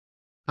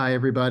Hi,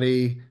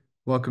 everybody.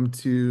 Welcome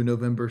to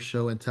November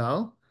Show and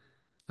Tell.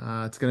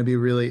 It's going to be a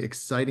really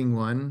exciting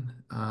one.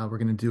 We're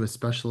going to do a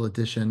special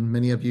edition.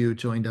 Many of you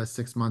joined us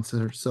 6 months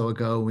or so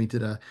ago. We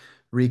did a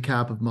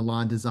recap of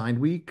Milan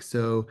Design Week.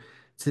 So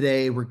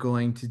today we're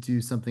going to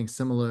do something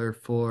similar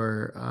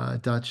for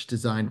Dutch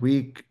Design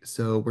Week.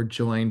 So we're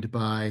joined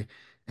by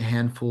a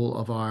handful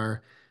of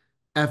our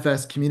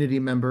FS community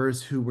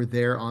members who were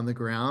there on the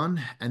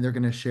ground, and they're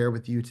going to share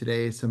with you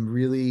today some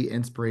really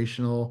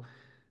inspirational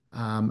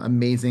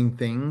amazing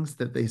things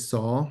that they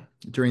saw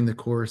during the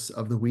course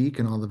of the week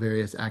and all the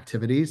various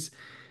activities.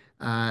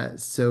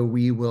 So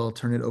we will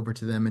turn it over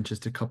to them in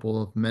just a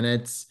couple of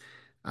minutes.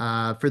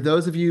 For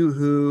those of you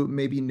who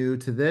may be new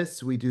to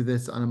this, we do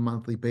this on a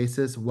monthly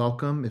basis.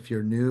 Welcome if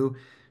you're new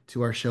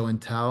to our show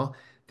and tell.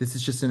 This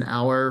is just an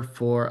hour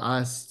for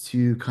us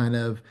to kind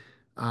of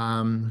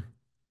um,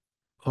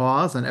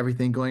 pause on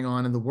everything going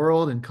on in the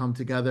world and come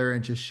together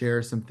and just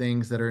share some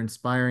things that are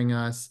inspiring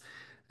us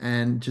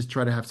and just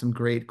try to have some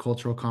great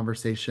cultural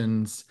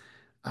conversations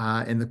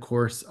in the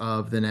course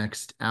of the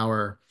next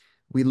hour.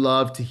 We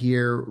love to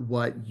hear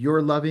what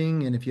you're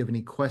loving, and if you have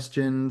any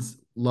questions,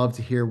 love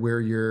to hear where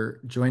you're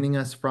joining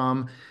us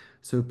from.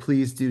 So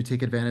please do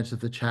take advantage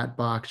of the chat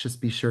box. Just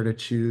be sure to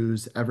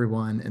choose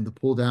everyone in the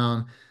pull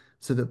down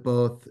so that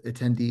both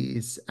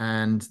attendees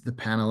and the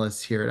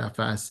panelists here at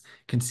FS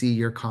can see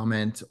your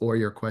comment or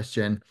your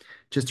question.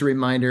 Just a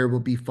reminder,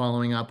 we'll be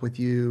following up with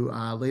you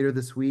later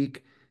this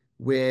week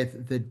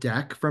with the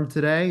deck from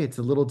today. It's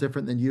a little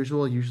different than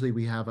usual. Usually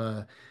we have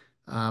a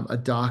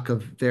doc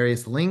of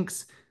various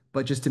links,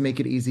 but just to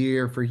make it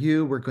easier for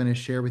you, we're going to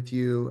share with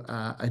you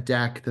a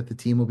deck that the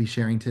team will be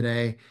sharing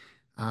today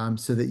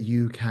so that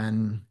you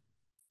can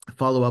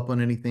follow up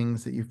on any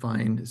things that you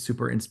find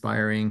super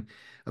inspiring.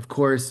 Of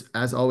course,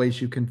 as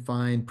always, you can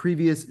find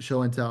previous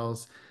show and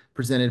tells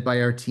presented by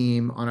our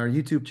team on our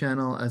YouTube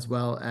channel, as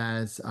well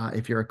as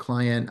if you're a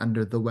client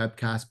under the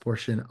webcast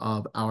portion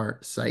of our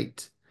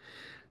site.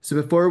 So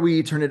before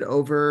we turn it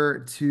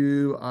over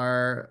to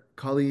our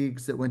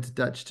colleagues that went to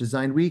Dutch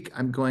Design Week,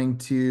 I'm going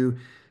to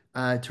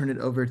turn it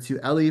over to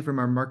Ellie from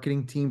our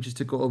marketing team just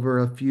to go over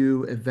a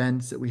few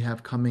events that we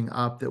have coming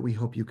up that we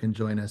hope you can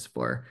join us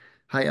for.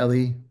 Hi,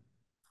 Ellie.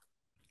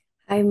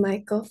 Hi,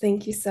 Michael.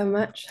 Thank you so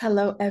much.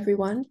 Hello,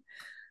 everyone.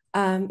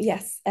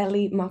 Yes,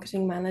 Ellie,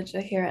 Marketing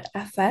Manager here at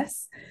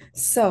FS.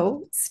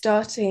 So,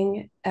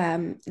 starting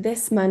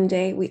this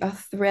Monday, we are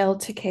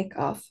thrilled to kick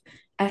off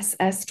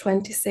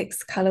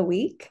SS26 Color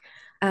Week.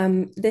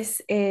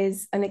 This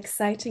is an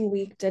exciting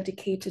week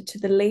dedicated to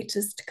the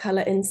latest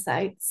color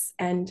insights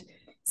and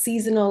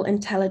seasonal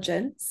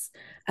intelligence.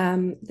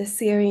 The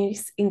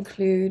series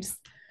includes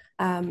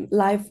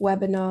live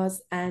webinars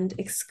and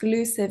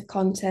exclusive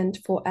content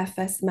for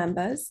FS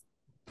members.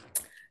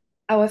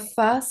 Our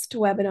first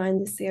webinar in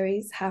the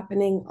series,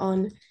 happening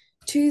on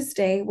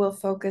Tuesday, will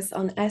focus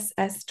on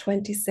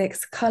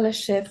SS26 color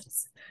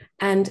shifts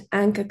and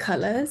anchor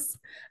colors.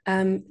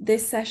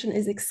 This session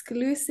is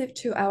exclusive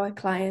to our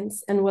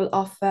clients and will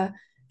offer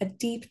a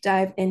deep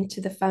dive into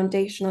the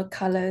foundational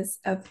colors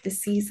of the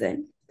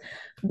season.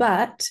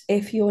 But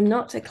if you're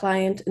not a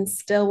client and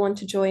still want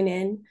to join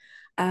in,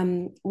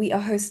 we are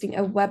hosting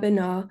a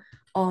webinar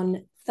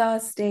on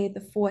Thursday,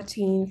 the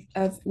 14th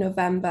of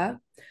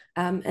November.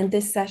 And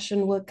this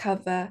session will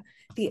cover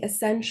the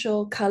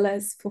essential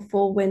colors for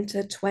fall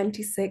winter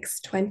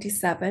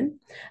 26-27.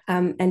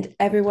 And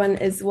everyone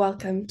is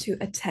welcome to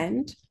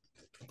attend.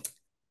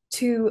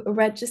 To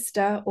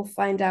register or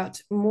find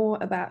out more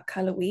about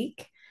Color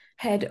Week,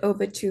 head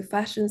over to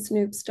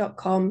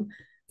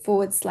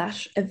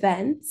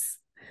fashionsnoops.com/events.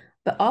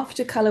 But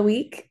after Color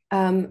Week,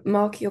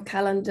 mark your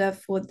calendar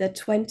for the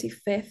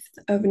 25th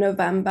of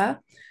November,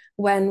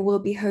 when we'll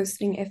be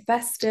hosting a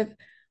festive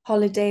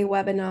holiday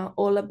webinar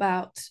all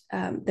about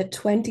the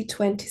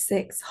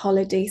 2026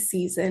 holiday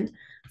season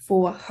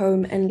for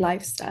home and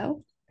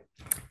lifestyle.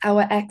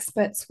 Our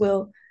experts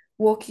will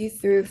walk you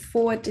through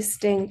 4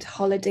 distinct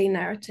holiday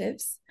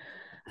narratives,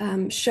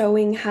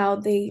 showing how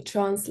they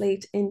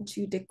translate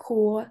into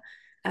decor,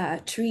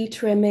 tree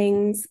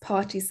trimmings,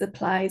 party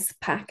supplies,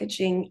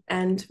 packaging,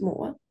 and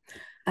more.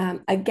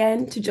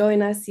 Again, to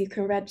join us, you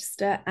can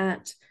register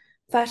at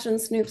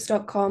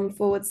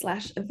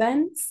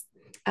fashionsnoops.com/events.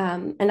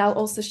 And I'll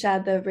also share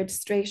the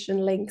registration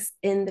links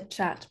in the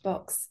chat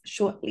box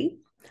shortly.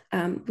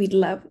 We'd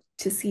love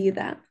to see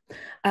that.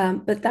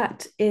 But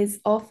that is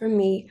all from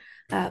me.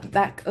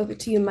 Back over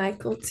to you,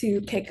 Michael,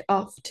 to kick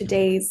off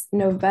today's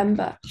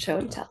November show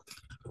and tell.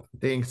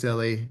 Thanks,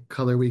 Ellie.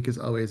 Color Week is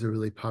always a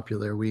really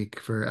popular week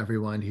for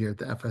everyone here at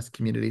the FS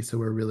community, so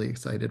we're really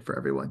excited for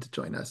everyone to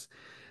join us.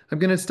 I'm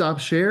going to stop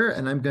share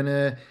and I'm going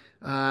to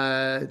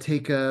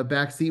take a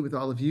back seat with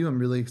all of you. I'm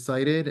really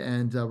excited,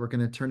 and we're going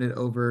to turn it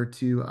over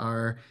to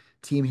our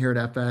team here at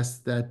FS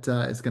that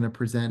is going to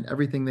present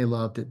everything they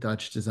loved at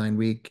Dutch Design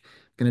Week.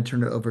 I'm going to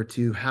turn it over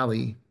to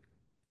Hallie.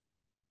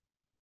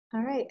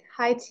 All right.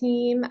 Hi,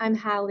 team. I'm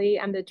Hallie.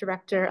 I'm the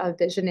director of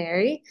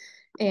Visionary,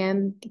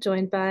 and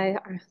joined by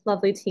our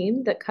lovely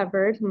team that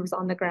covered and was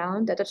on the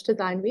ground at Dutch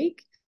Design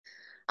Week.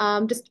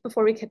 Just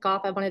before we kick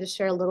off, I wanted to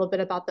share a little bit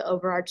about the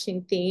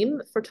overarching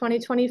theme for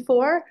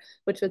 2024,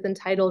 which was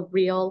entitled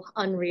Real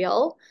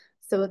Unreal.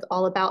 So it's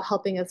all about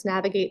helping us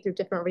navigate through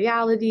different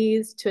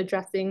realities, to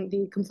addressing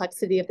the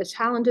complexity of the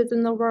challenges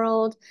in the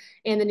world,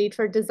 and the need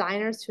for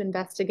designers to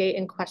investigate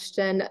and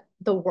question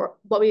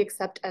what we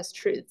accept as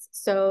truths.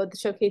 So the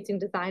showcasing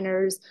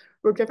designers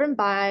were driven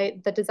by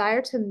the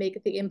desire to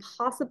make the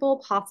impossible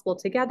possible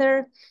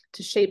together,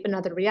 to shape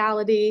another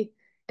reality.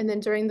 And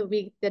then during the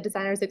week, the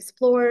designers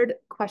explored,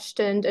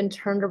 questioned, and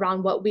turned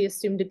around what we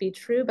assume to be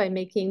true by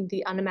making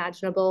the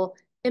unimaginable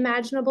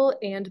imaginable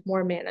and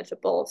more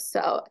manageable. So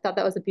I thought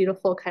that was a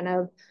beautiful kind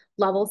of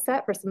level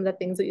set for some of the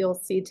things that you'll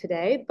see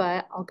today,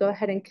 but I'll go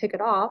ahead and kick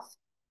it off.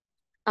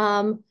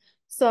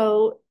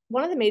 So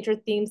one of the major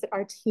themes that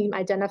our team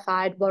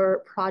identified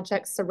were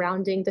projects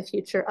surrounding the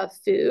future of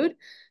food.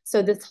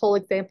 So this whole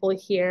example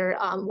here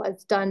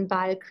was done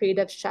by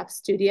Creative Chef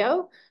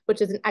Studio,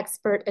 which is an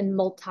expert in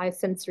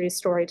multi-sensory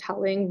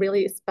storytelling,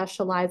 really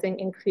specializing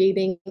in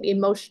creating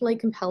emotionally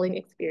compelling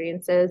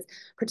experiences,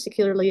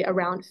 particularly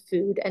around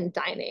food and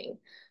dining.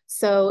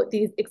 So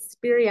these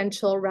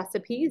experiential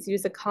recipes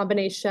use a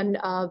combination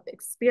of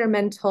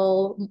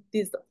experimental,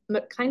 these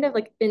kind of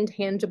like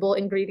intangible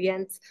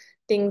ingredients,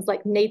 things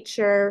like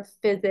nature,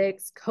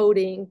 physics,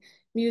 coding,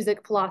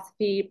 music,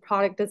 philosophy,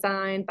 product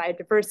design,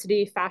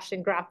 biodiversity,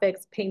 fashion,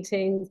 graphics,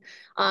 paintings,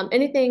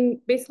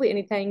 basically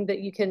anything that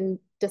you can,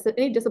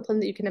 any discipline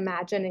that you can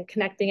imagine, and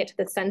connecting it to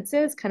the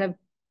senses, kind of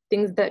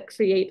things that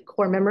create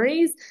core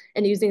memories,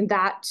 and using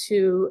that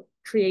to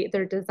create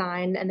their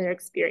design and their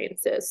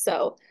experiences.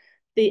 So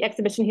the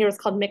exhibition here is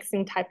called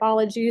Mixing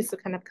Typology, so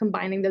kind of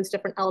combining those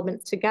different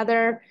elements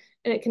together.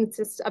 And it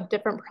consists of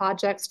different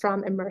projects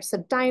from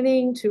immersive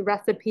dining to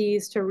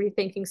recipes to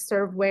rethinking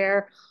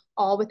serveware,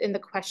 all within the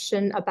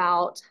question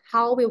about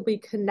how will we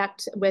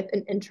connect with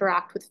and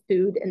interact with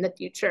food in the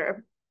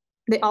future.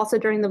 They also,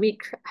 during the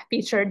week,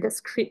 featured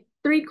this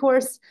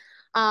three-course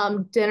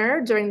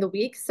dinner during the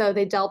week. So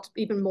they delved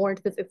even more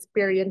into this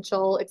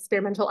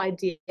experimental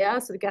idea.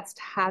 So the guests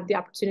had the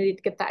opportunity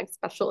to get that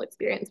special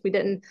experience. We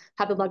didn't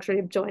have the luxury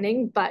of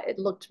joining, but it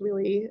looked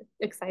really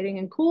exciting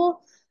and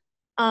cool.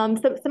 Some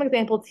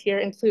examples here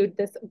include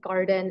this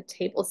garden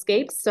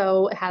tablescape.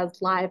 So it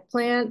has live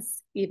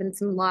plants, even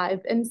some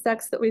live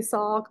insects that we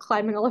saw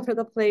climbing all over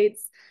the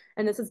plates.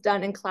 And this is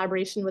done in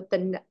collaboration with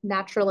the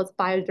Naturalist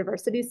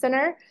Biodiversity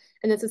Center.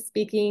 And this is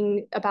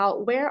speaking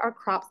about where our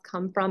crops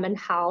come from and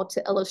how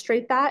to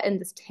illustrate that in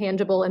this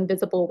tangible and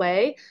visible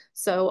way.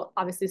 So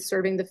obviously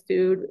serving the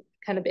food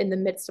kind of in the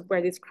midst of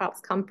where these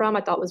crops come from,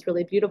 I thought was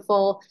really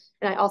beautiful.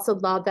 And I also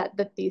love that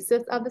the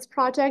thesis of this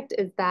project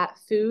is that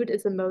food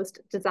is the most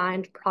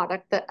designed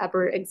product that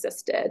ever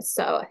existed.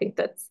 So I think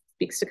that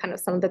speaks to kind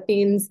of some of the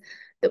themes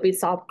that we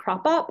saw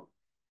crop up.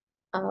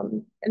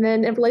 And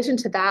then in relation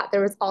to that,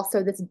 there was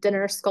also this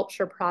dinner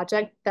sculpture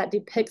project that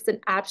depicts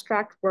an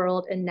abstract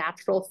world in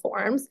natural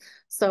forms.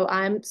 So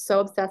I'm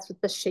so obsessed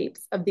with the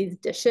shapes of these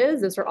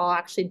dishes. Those are all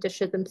actually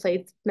dishes and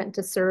plates meant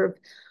to serve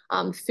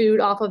food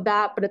off of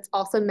that, but it's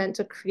also meant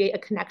to create a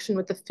connection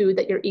with the food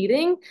that you're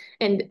eating,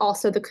 and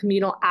also the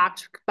communal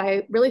act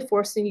by really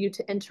forcing you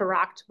to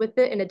interact with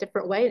it in a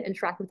different way and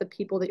interact with the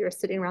people that you're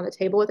sitting around the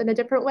table with in a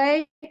different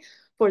way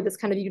for this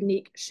kind of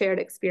unique shared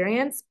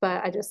experience.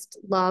 But I just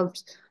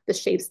loved the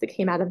shapes that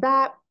came out of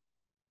that.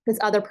 This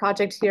other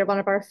project here, one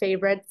of our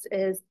favorites,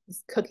 is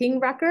this cooking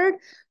record.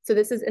 So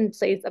this is in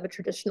place of a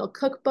traditional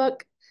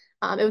cookbook.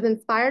 It was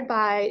inspired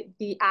by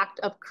the act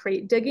of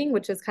crate digging,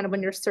 which is kind of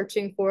when you're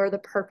searching for the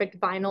perfect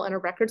vinyl in a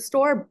record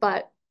store,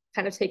 but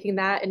kind of taking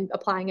that and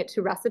applying it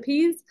to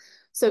recipes.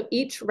 So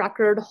each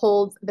record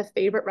holds the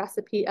favorite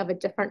recipe of a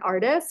different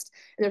artist.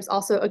 And there's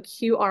also a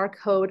QR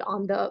code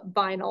on the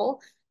vinyl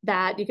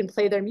that you can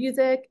play their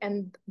music,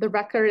 and the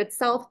record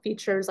itself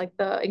features like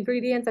the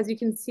ingredients, as you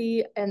can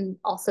see, and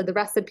also the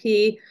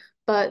recipe.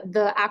 But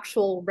the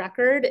actual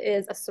record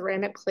is a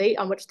ceramic plate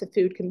on which the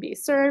food can be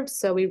served.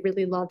 So we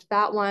really loved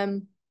that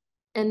one.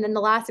 And then the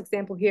last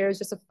example here is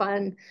just a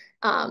fun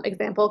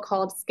example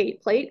called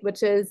Skate Plate,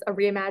 which is a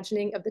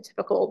reimagining of the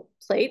typical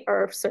plate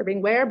or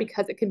servingware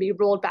because it can be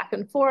rolled back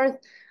and forth.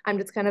 I'm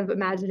just kind of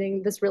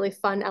imagining this really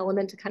fun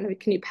element to kind of,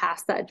 can you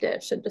pass that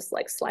dish, and just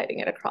like sliding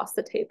it across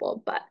the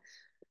table, but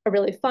a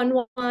really fun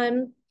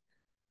one.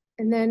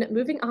 And then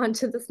moving on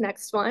to this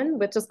next one,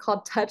 which is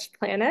called Touch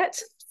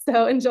Planet.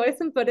 So enjoy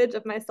some footage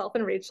of myself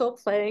and Rachel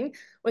playing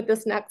with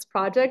this next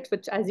project,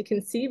 which, as you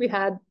can see, we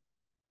had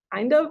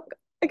kind of,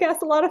 I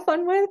guess, a lot of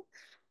fun with.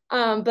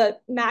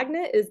 But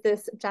Magnet is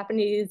this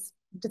Japanese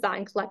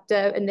design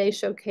collective, and they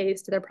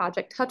showcased their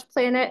project Touch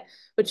Planet,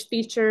 which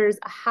features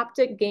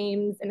haptic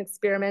games and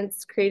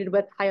experiments created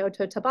with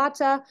Hayato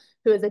Tabata,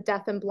 who is a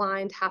deaf and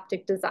blind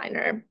haptic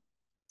designer.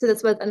 So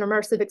this was an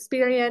immersive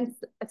experience,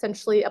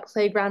 essentially a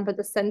playground for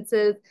the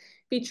senses,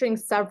 featuring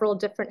several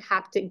different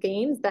haptic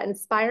games that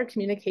inspire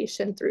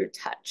communication through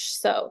touch.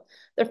 So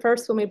the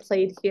first one we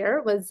played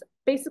here was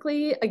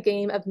basically a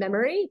game of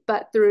memory,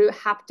 but through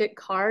haptic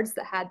cards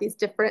that had these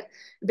different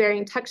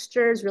varying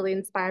textures, really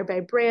inspired by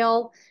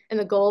Braille. And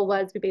the goal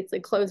was we basically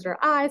closed our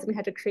eyes and we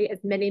had to create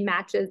as many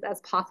matches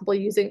as possible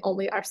using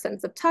only our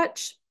sense of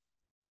touch.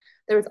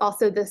 There was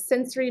also the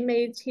sensory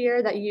maze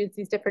here that used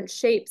these different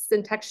shapes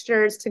and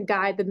textures to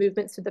guide the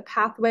movements through the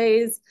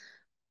pathways.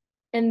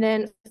 And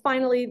then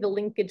finally, the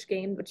linkage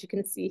game, which you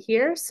can see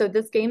here. So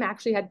this game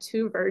actually had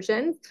two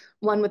versions,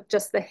 one with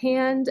just the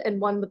hand and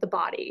one with the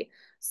body.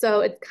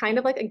 So it's kind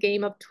of like a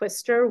game of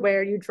Twister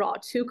where you draw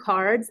two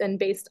cards and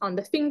based on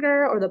the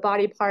finger or the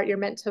body part, you're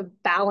meant to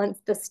balance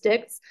the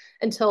sticks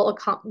until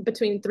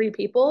between three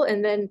people.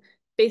 And then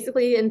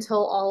basically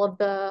until all of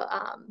the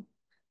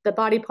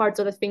body parts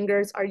or the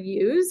fingers are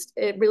used.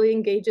 It really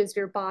engages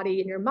your body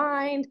and your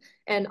mind,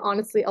 and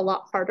honestly, a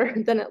lot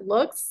harder than it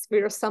looks.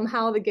 We were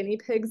somehow the guinea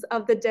pigs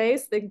of the day,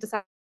 so they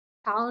decided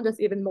to challenge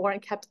us even more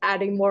and kept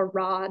adding more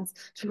rods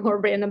to more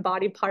random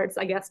body parts,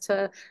 I guess,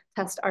 to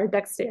test our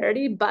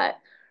dexterity, but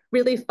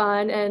really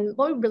fun. And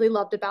what we really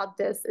loved about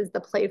this is the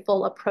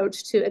playful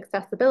approach to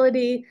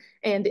accessibility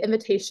and the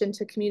invitation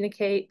to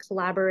communicate,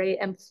 collaborate,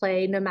 and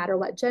play no matter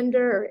what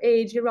gender or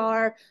age you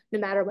are, no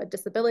matter what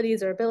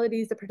disabilities or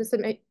abilities the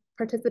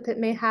participant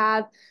may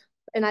have.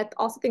 And I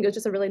also think it was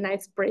just a really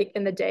nice break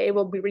in the day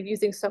when we were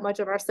using so much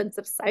of our sense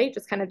of sight,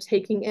 just kind of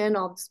taking in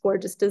all this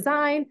gorgeous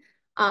design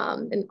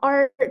and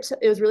art.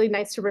 It was really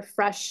nice to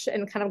refresh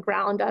and kind of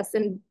ground us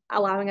and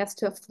allowing us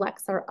to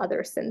flex our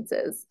other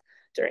senses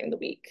during the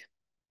week.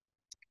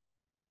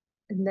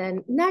 And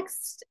then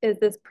next is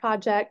this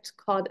project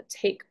called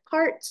Take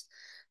Part.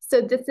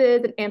 So this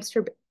is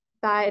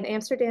by an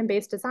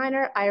Amsterdam-based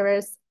designer,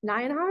 Iris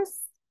Nijenhuis.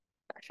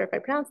 Not sure if I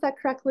pronounced that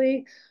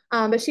correctly,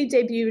 but she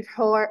debuted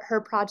her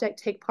project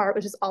Take Part,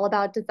 which is all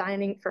about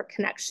designing for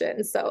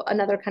connection. So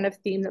another kind of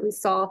theme that we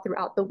saw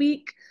throughout the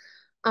week.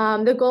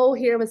 The goal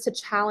here was to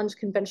challenge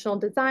conventional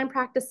design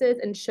practices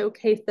and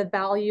showcase the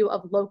value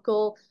of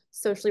local,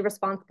 socially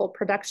responsible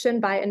production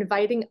by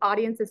inviting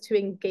audiences to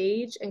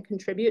engage and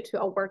contribute to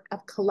a work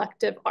of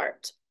collective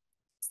art.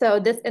 So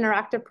this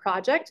interactive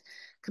project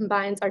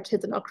combines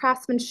artisanal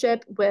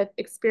craftsmanship with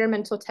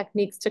experimental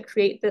techniques to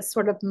create this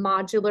sort of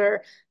modular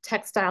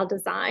textile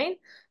design.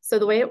 So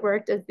the way it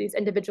worked is these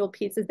individual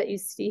pieces that you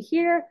see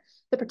here,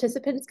 the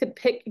participants could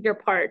pick your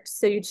part.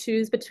 So you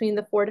choose between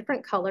the 4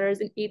 different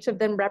colors and each of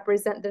them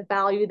represent the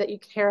value that you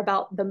care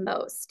about the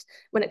most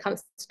when it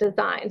comes to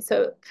design.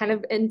 So it kind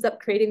of ends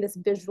up creating this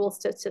visual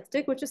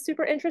statistic, which is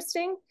super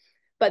interesting.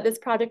 But this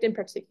project in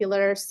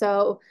particular,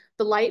 so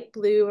the light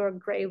blue or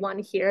gray one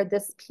here,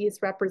 this piece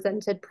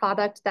represented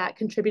product that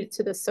contributed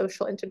to the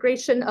social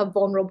integration of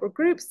vulnerable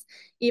groups,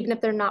 even if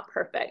they're not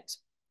perfect.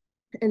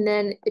 And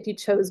then if you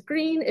chose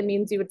green, it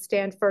means you would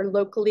stand for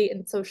locally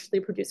and socially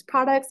produced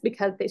products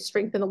because they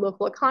strengthen the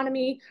local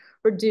economy,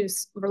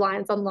 reduce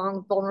reliance on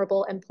long,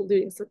 vulnerable, and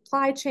polluting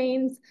supply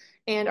chains,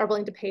 and are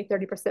willing to pay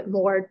 30%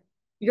 more.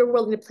 You're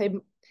willing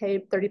to pay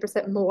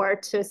 30% more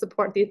to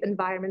support these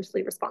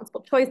environmentally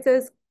responsible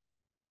choices.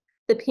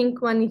 The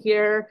pink one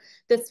here,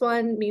 this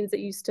one means that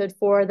you stood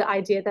for the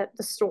idea that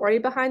the story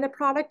behind the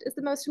product is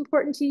the most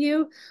important to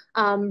you,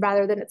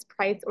 rather than its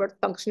price or its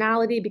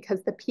functionality,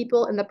 because the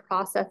people in the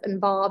process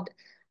involved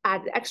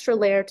add an extra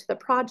layer to the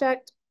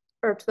project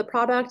or to the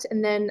product.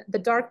 And then the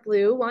dark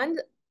blue one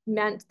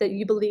meant that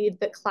you believe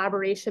that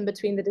collaboration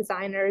between the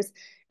designers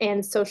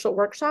and social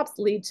workshops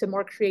lead to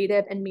more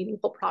creative and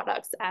meaningful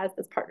products as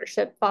this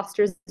partnership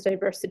fosters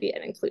diversity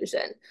and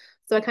inclusion.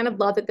 So I kind of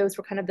love that those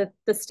were kind of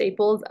the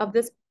staples of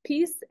this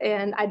piece.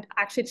 And I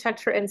actually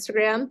checked her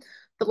Instagram.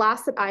 The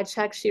last that I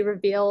checked, she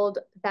revealed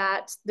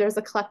that there's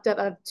a collective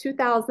of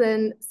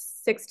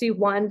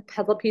 2,061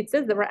 puzzle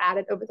pieces that were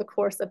added over the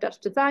course of Dutch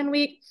Design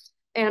Week.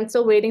 And I'm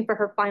still waiting for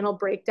her final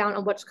breakdown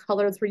on which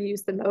colors were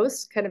used the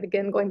most, kind of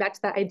again, going back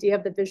to that idea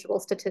of the visual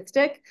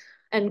statistic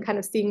and kind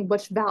of seeing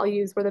which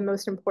values were the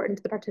most important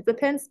to the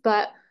participants.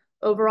 But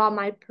overall,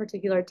 my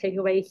particular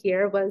takeaway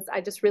here was I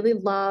just really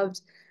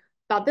loved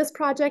about this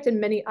project and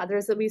many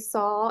others that we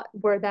saw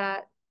were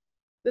that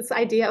this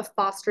idea of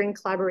fostering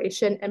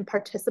collaboration and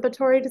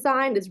participatory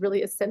design is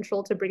really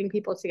essential to bringing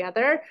people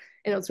together.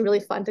 And it was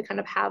really fun to kind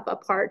of have a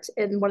part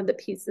in one of the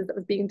pieces that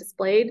was being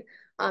displayed,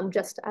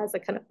 just as a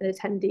kind of an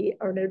attendee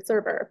or an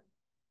observer.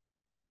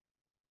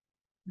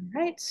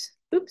 All right,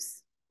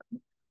 oops.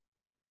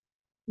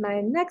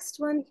 My next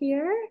one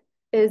here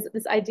is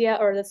this idea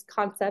or this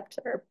concept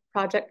or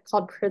project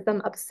called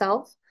Prism of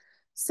Self.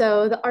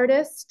 So the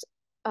artist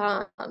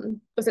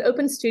was an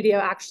open studio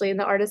actually, and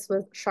the artist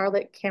was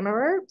Charlotte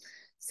Kammerer.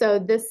 So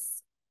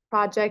this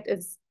project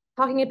is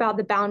talking about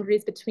the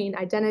boundaries between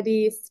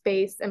identity,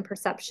 space, and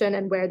perception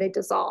and where they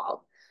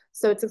dissolve.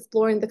 So it's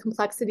exploring the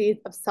complexities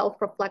of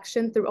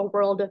self-reflection through a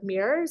world of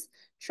mirrors,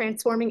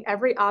 transforming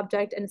every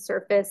object and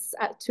surface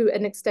to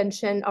an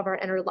extension of our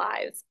inner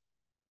lives.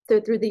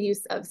 So through the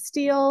use of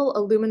steel,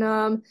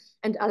 aluminum,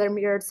 and other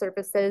mirrored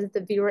surfaces,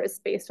 the viewer is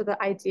faced with the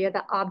idea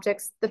that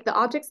the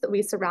objects that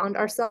we surround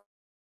ourselves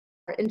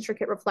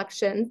intricate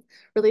reflections,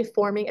 really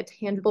forming a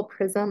tangible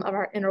prism of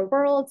our inner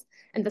worlds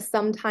and the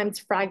sometimes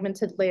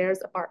fragmented layers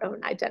of our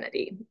own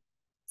identity.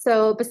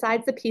 So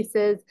besides the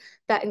pieces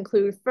that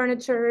include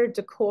furniture,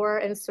 decor,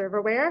 and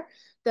serverware,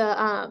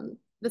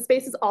 the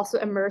space is also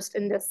immersed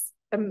in this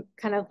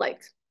kind of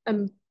like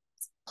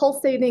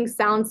pulsating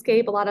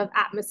soundscape, a lot of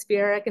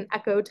atmospheric and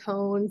echo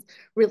tones,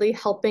 really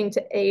helping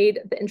to aid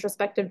the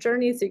introspective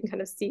journey. So you can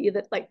kind of see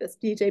that like this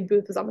DJ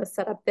booth is almost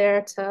set up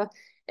there to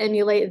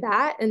emulate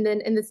that. And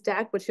then in this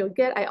deck, which you'll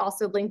get, I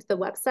also linked the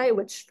website,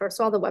 which first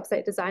of all, the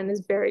website design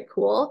is very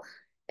cool.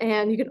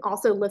 And you can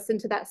also listen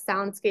to that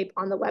soundscape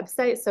on the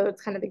website. So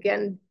it's kind of,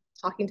 again,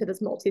 talking to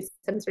this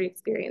multi-sensory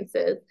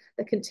experiences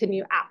that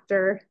continue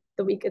after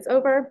the week is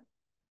over.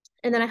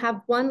 And then I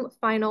have one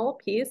final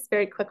piece,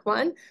 very quick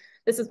one.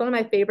 This is one of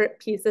my favorite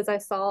pieces I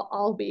saw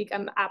all week.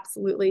 I'm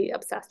absolutely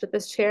obsessed with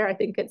this chair. I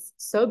think it's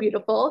so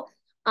beautiful.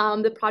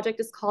 The project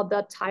is called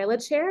the Tyla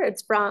chair.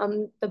 It's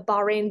from the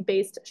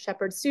Bahrain-based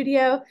Shepherd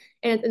Studio,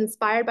 and it's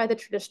inspired by the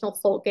traditional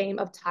folk game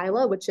of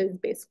Tyla, which is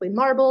basically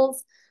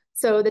marbles.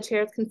 So the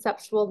chair's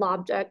conceptual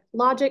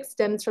logic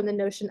stems from the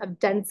notion of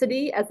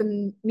density as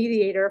a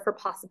mediator for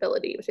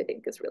possibility, which I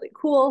think is really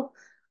cool.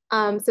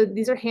 So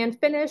these are hand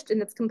finished,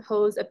 and it's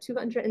composed of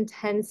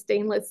 210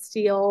 stainless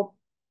steel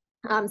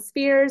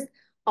spheres,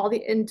 all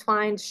the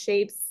entwined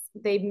shapes.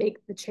 They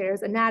make the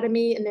chair's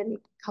anatomy, and then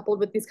coupled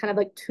with these kind of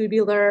like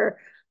tubular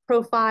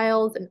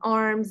profiles and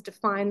arms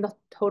define the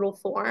total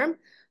form.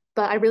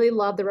 But I really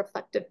love the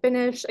reflective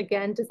finish,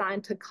 again,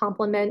 designed to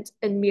complement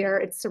and mirror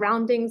its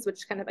surroundings,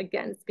 which kind of,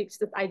 again, speaks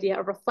to this idea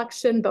of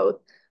reflection, both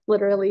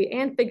literally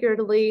and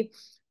figuratively,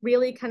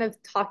 really kind of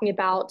talking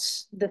about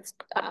this,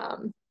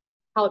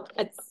 how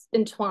it's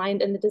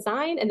entwined in the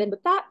design. And then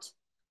with that,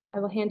 I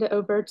will hand it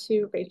over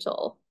to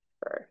Rachel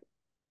for.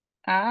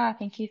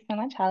 Thank you so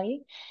much,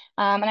 Hallie.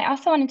 And I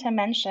also wanted to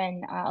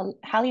mention,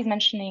 Hallie's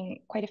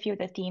mentioning quite a few of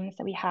the themes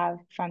that we have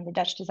from the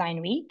Dutch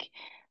Design Week.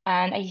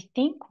 And I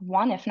think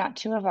one, if not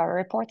two, of our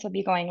reports will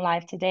be going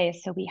live today.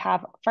 So we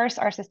have first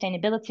our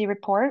sustainability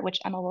report, which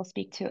Emma will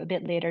speak to a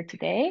bit later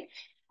today.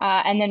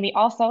 And then we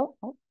also,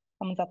 oh,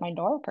 someone's at my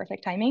door,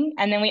 perfect timing.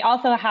 And then we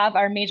also have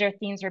our major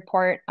themes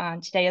report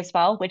today as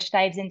well, which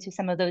dives into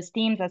some of those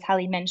themes, as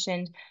Hallie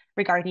mentioned,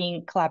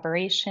 regarding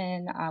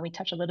collaboration. We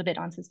touch a little bit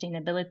on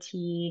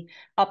sustainability,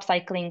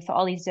 upcycling, so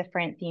all these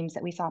different themes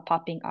that we saw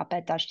popping up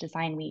at Dutch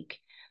Design Week.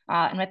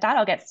 And with that,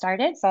 I'll get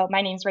started. So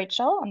my name's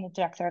Rachel. I'm the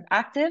director of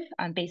Active.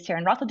 I'm based here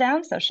in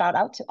Rotterdam. So shout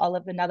out to all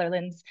of the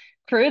Netherlands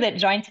crew that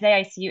joined today.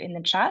 I see you in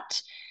the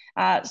chat.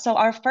 So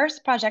our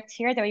first project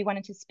here that we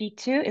wanted to speak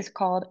to is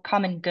called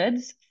Common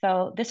Goods.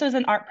 So this was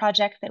an art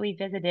project that we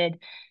visited,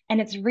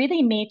 and it's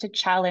really made to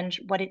challenge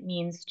what it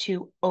means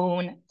to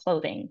own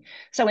clothing.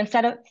 So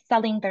instead of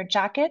selling their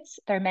jackets,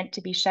 they're meant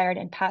to be shared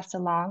and passed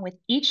along, with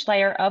each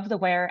layer of the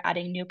wear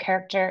adding new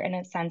character and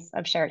a sense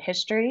of shared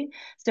history.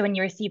 So when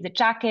you receive the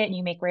jacket and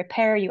you make a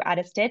repair, you add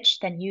a stitch,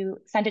 then you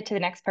send it to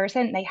the next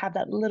person, and they have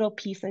that little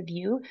piece of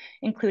you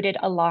included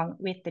along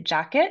with the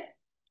jacket.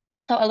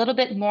 So a little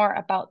bit more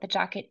about the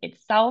jacket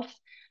itself.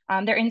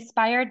 They're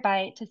inspired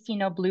by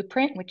Tessino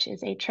blueprint, which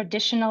is a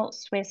traditional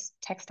Swiss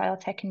textile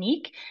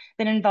technique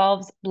that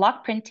involves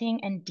block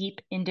printing and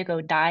deep indigo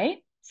dye.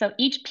 So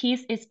each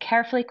piece is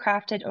carefully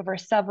crafted over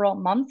several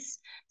months.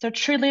 So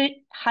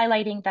truly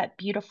highlighting that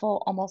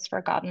beautiful, almost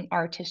forgotten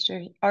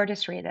artistry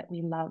that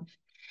we love.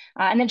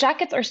 And the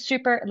jackets are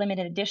super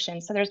limited edition.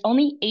 So there's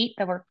only 8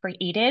 that were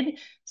created.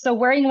 So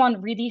wearing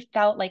one really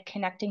felt like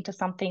connecting to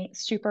something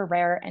super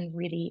rare and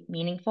really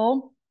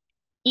meaningful.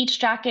 Each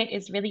jacket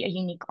is really a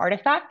unique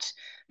artifact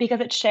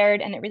because it's shared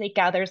and it really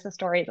gathers the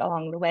stories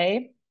along the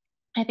way.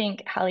 I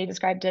think Hallie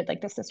described it like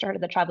the sisterhood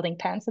of the traveling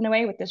pants in a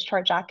way with this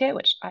short jacket,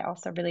 which I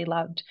also really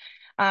loved.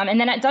 And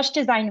then at Dutch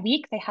Design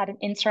Week, they had an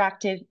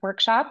interactive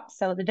workshop.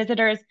 So the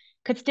visitors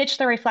could stitch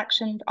their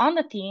reflections on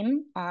the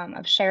theme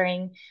of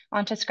sharing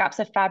onto scraps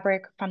of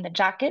fabric from the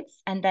jackets.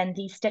 And then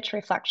these stitch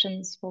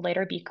reflections will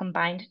later be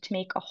combined to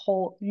make a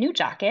whole new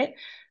jacket,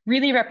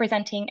 really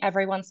representing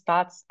everyone's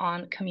thoughts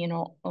on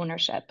communal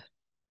ownership.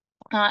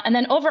 And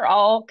then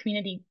overall,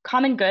 community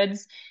common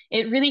goods,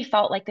 it really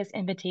felt like this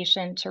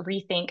invitation to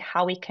rethink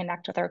how we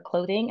connect with our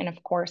clothing and,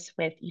 of course,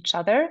 with each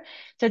other.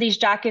 So these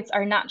jackets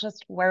are not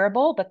just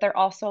wearable, but they're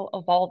also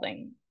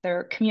evolving.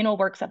 They're communal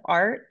works of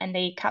art, and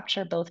they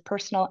capture both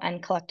personal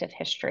and collective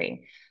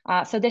history.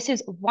 So this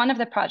is one of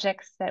the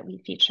projects that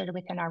we featured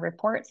within our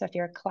report. So if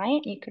you're a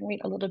client, you can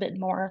read a little bit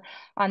more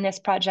on this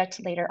project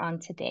later on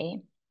today.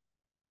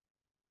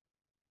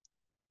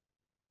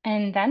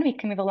 And then we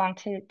can move along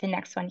to the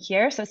next one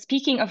here. So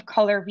speaking of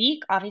Color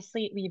Week,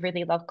 obviously we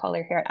really love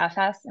color here at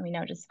FS, and we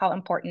know just how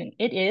important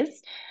it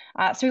is.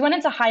 So we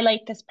wanted to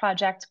highlight this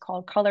project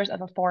called Colors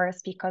of a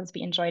Forest because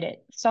we enjoyed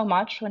it so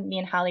much. When me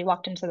and Hallie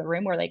walked into the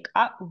room, we're like,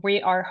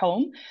 we are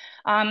home.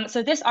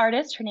 So this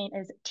artist, her name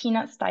is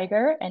Tina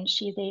Steiger, and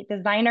she's a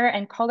designer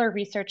and color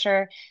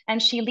researcher,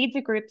 and she leads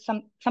a group,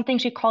 something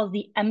she calls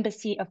the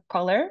Embassy of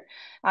Color,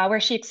 where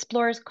she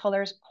explores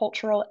color's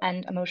cultural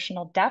and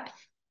emotional depth.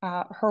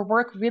 her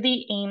work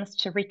really aims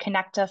to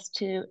reconnect us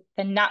to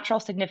the natural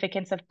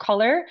significance of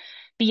color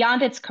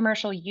beyond its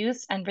commercial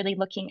use and really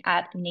looking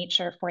at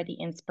nature for the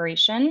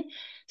inspiration.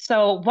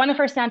 So one of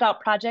her standout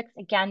projects,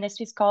 again, this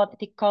is called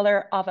The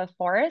Color of a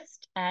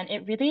Forest, and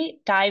it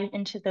really dives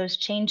into those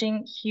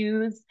changing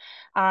hues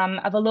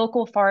of a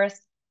local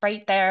forest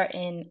right there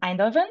in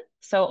Eindhoven.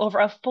 So over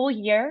a full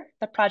year,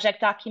 the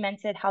project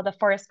documented how the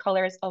forest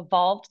colors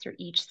evolved through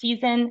each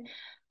season,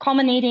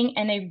 culminating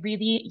in a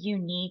really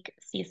unique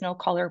seasonal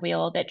color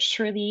wheel that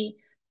truly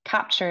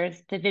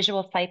captures the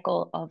visual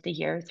cycle of the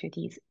year through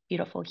these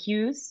beautiful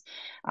hues.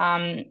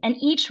 And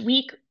each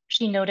week,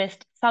 she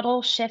noticed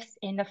subtle shifts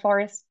in the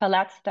forest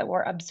palettes that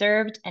were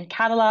observed and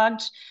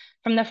cataloged,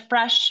 from the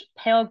fresh,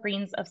 pale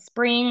greens of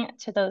spring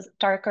to those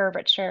darker,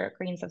 richer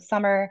greens of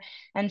summer,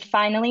 and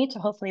finally to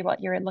hopefully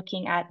what you're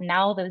looking at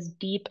now, those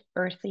deep,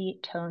 earthy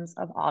tones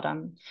of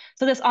autumn.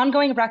 So this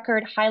ongoing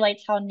record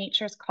highlights how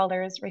nature's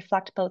colors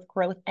reflect both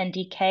growth and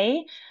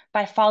decay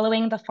by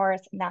following the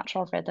forest's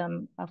natural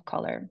rhythm of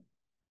color.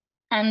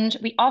 And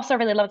we also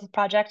really love this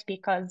project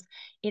because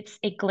it's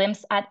a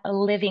glimpse at a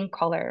living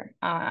color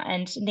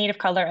and native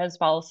color as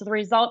well. So the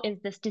result is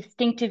this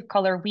distinctive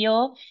color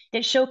wheel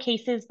that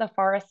showcases the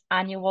forest's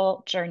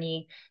annual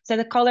journey. So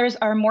the colors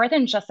are more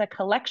than just a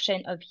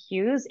collection of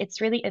hues. It's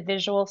really a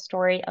visual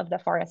story of the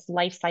forest's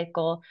life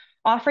cycle,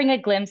 offering a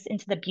glimpse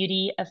into the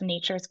beauty of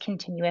nature's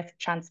continuous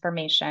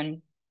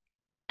transformation.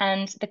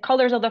 And the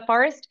colors of the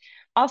forest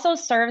also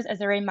serves as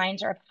a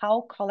reminder of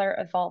how color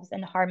evolves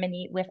in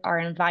harmony with our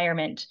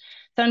environment.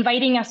 So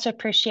inviting us to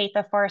appreciate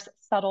the forest's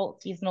subtle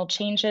seasonal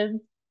changes.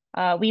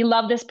 We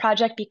love this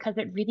project because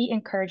it really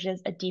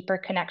encourages a deeper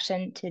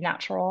connection to the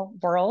natural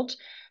world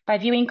by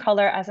viewing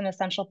color as an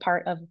essential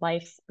part of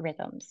life's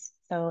rhythms.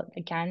 So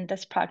again,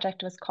 this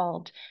project was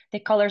called The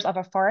Colors of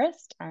a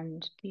Forest,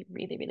 and we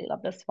really, really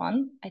love this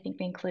one. I think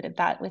we included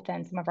that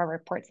within some of our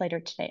reports later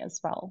today as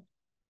well.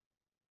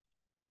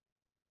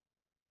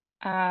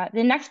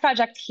 The next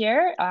project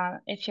here,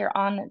 if you're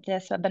on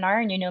this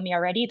webinar and you know me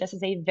already, this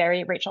is a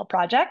very Rachel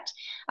project.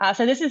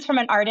 So this is from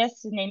an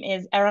artist, his name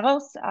is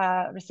Eros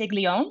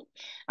Resiglione,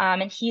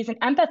 and he's an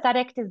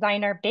empathetic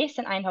designer based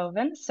in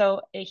Eindhoven.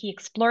 So he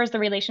explores the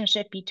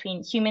relationship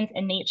between humans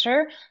and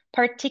nature,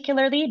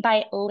 particularly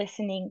by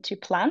listening to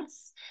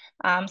plants.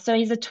 So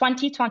he's a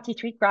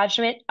 2023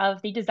 graduate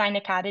of the Design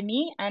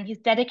Academy, and he's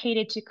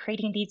dedicated to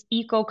creating these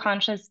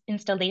eco-conscious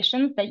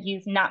installations that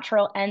use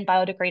natural and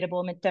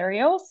biodegradable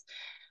materials.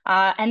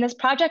 And this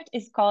project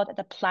is called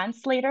the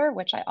Plantslator,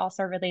 which I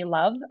also really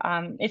love.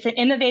 It's an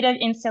innovative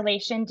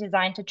installation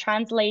designed to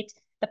translate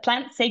the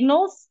plant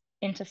signals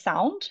into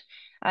sound.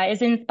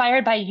 It's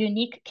inspired by a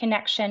unique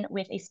connection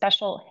with a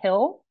special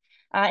hill.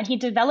 And he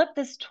developed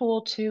this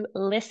tool to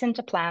listen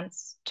to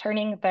plants,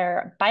 turning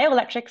their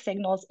bioelectric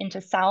signals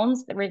into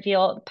sounds that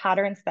reveal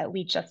patterns that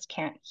we just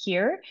can't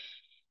hear.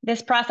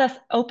 This process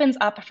opens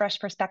up fresh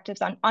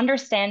perspectives on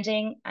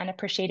understanding and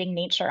appreciating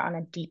nature on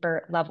a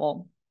deeper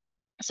level.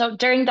 So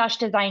during Dutch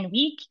Design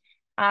Week,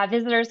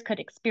 visitors could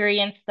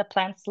experience the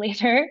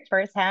Plantslator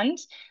firsthand.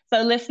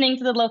 So listening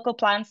to the local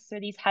plants through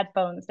these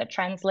headphones that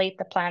translate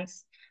the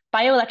plants'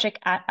 bioelectric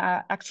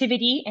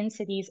activity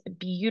into these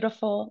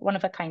beautiful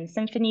one-of-a-kind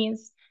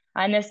symphonies.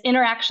 And this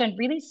interaction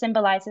really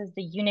symbolizes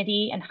the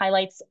unity and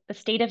highlights the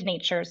state of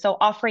nature, so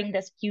offering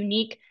this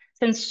unique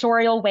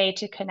sensorial way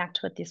to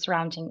connect with the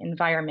surrounding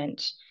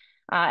environment.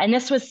 And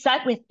this was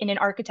set within an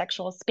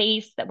architectural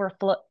space that were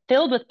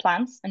filled with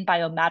plants and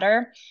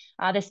biomatter.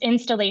 This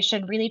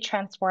installation really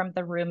transformed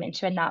the room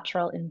into a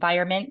natural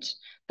environment,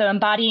 so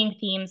embodying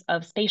themes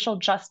of spatial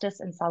justice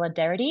and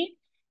solidarity.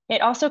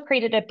 It also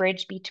created a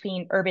bridge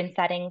between urban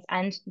settings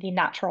and the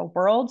natural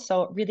world,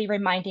 so really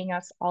reminding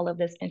us all of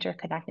this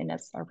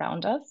interconnectedness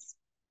around us.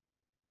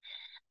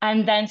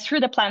 And then through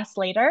the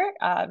Plantslator,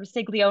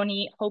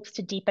 Resiglione hopes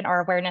to deepen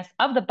our awareness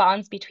of the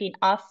bonds between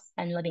us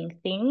and living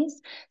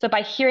things. So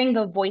by hearing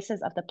the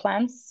voices of the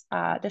plants,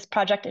 this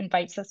project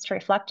invites us to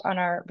reflect on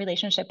our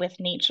relationship with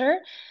nature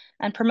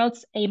and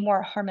promotes a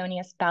more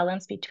harmonious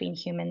balance between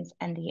humans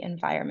and the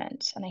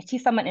environment. And I see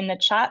someone in the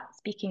chat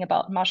speaking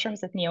about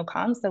mushrooms with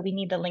neocons, so we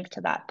need the link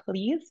to that,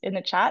 please, in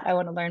the chat. I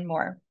want to learn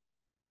more.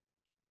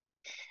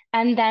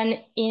 And then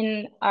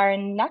in our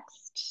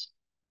next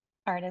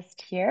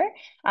artist here.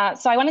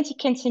 So I wanted to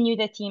continue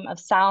the theme of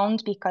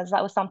sound because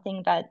that was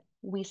something that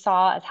we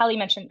saw, as Hallie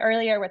mentioned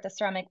earlier, with the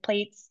ceramic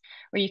plates,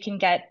 where you can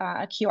get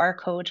a QR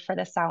code for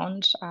the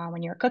sound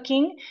when you're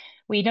cooking.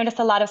 We noticed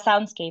a lot of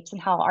soundscapes and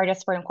how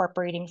artists were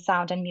incorporating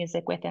sound and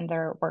music within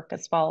their work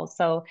as well.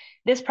 So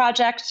this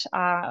project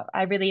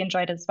I really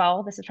enjoyed as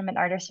well. This is from an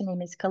artist, her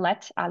name is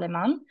Colette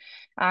Aleman.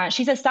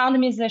 She's a sound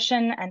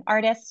musician and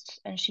artist,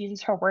 and she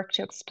uses her work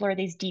to explore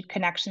these deep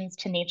connections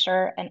to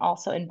nature and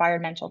also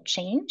environmental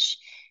change.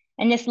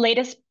 And this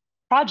latest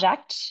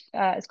project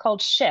is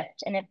called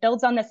Shift, and it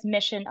builds on this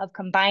mission of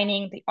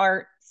combining the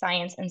art,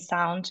 science, and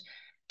sound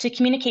to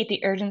communicate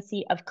the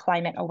urgency of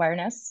climate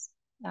awareness.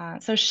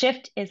 So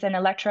Shift is an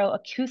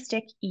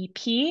electroacoustic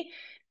EP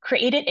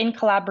created in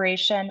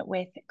collaboration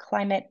with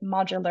climate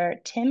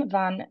modeler Tim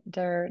van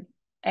der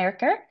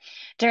Erker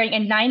during a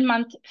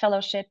 9-month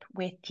fellowship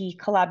with the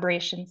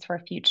Collaborations for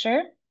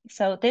Future.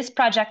 So this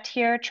project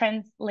here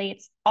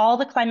translates all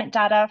the climate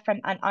data from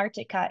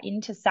Antarctica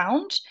into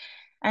sound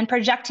and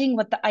projecting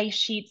what the ice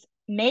sheets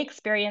may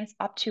experience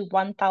up to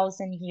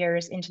 1,000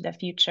 years into the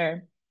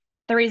future.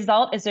 The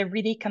result is a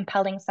really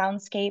compelling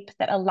soundscape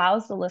that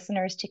allows the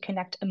listeners to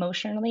connect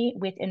emotionally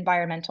with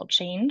environmental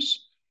change.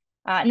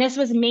 And this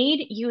was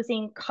made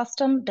using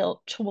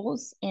custom-built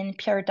tools in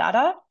Pure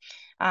Data,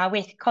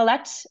 with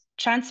Colette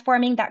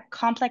transforming that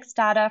complex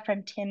data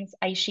from Tim's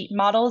ice sheet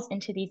models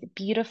into these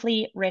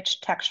beautifully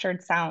rich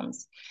textured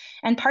sounds.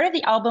 And part of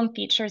the album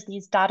features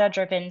these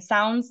data-driven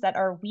sounds that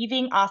are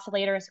weaving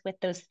oscillators with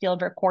those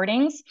field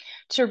recordings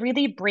to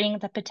really bring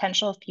the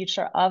potential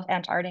future of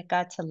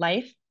Antarctica to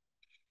life.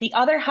 The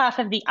other half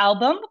of the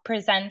album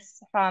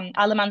presents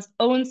Alemann's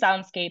own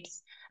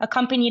soundscapes,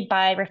 accompanied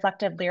by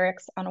reflective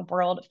lyrics on a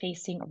world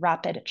facing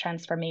rapid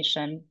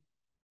transformation.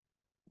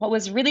 What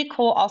was really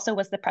cool also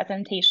was the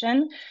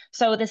presentation.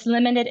 So this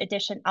limited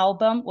edition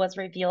album was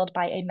revealed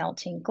by a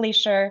melting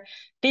glacier,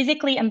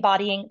 physically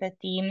embodying the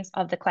themes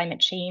of the climate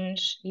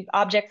change. These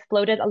objects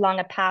floated along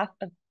a path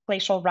of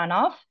glacial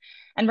runoff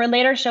and were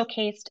later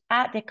showcased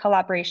at the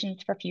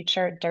Collaborations for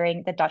Future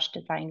during the Dutch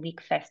Design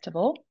Week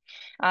Festival.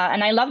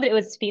 And I love that it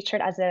was featured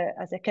as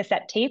a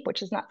cassette tape,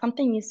 which is not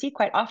something you see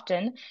quite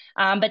often.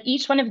 But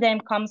each one of them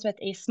comes with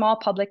a small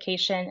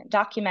publication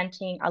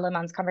documenting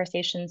Alemann's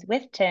conversations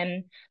with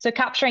Tim, so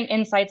capturing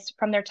insights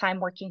from their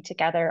time working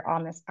together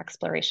on this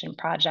exploration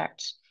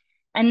project.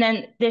 And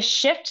then this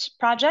Shift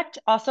project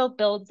also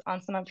builds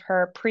on some of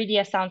her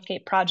previous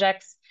soundscape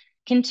projects,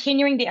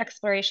 continuing the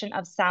exploration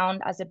of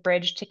sound as a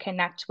bridge to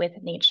connect with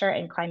nature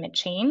and climate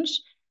change.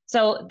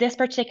 So this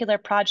particular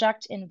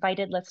project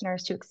invited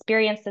listeners to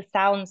experience the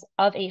sounds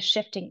of a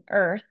shifting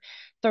Earth,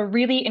 so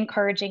really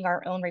encouraging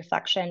our own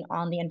reflection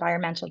on the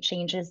environmental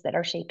changes that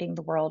are shaping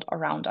the world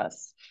around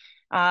us.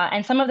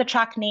 And some of the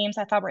track names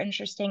I thought were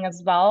interesting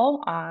as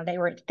well. They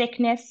were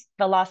Thickness,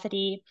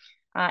 Velocity,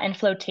 and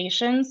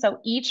Flotation. So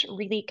each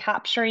really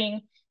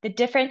capturing the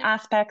different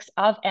aspects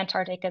of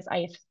Antarctica's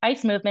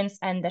ice movements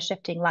and the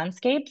shifting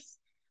landscapes.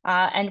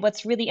 And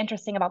what's really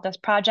interesting about this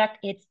project,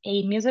 it's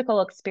a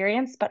musical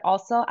experience, but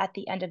also at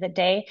the end of the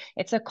day,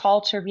 it's a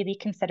call to really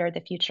consider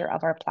the future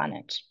of our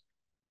planet.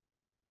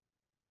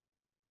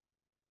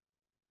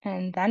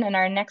 And then in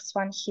our next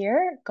one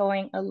here,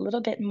 going a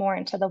little bit more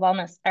into the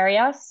wellness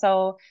area.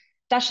 So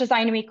Dutch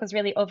Design Week was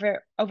really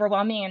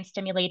overwhelming and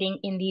stimulating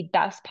in the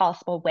best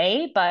possible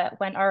way. But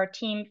when our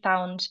team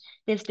found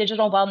this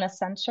digital wellness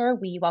center,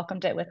 we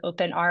welcomed it with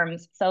open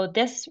arms. So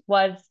this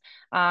was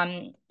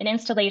an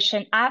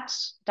installation at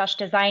Dutch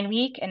Design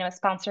Week, and it was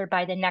sponsored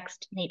by the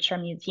Next Nature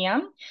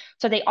Museum.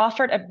 So they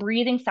offered a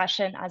breathing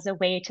session as a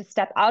way to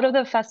step out of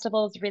the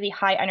festival's really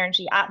high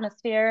energy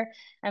atmosphere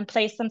and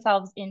place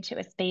themselves into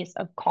a space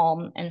of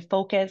calm and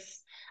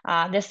focus.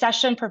 This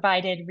session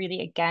provided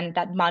really, again,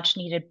 that much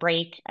needed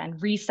break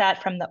and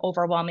reset from the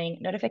overwhelming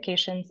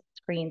notifications,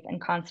 screens,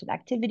 and constant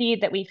activity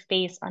that we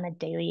face on a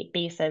daily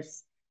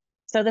basis.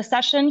 So the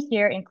session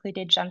here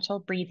included gentle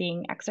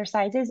breathing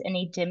exercises in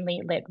a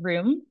dimly lit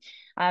room,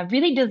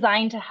 really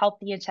designed to help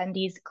the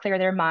attendees clear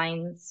their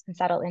minds and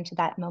settle into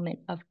that moment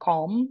of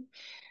calm.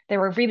 There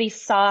were really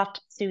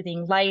soft,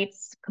 soothing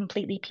lights,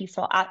 completely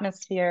peaceful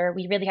atmosphere.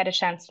 We really had a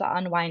chance to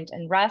unwind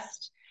and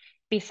rest.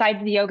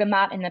 Besides the yoga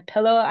mat and the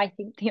pillow, I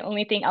think the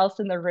only thing else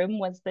in the room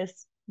was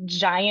this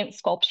giant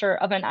sculpture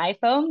of an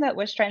iPhone that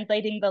was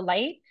translating the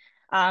light.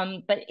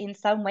 But in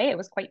some way, it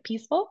was quite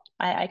peaceful.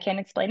 I can't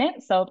explain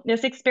it. So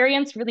this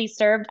experience really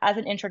served as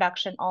an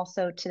introduction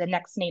also to the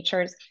Next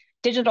Nature's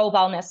Digital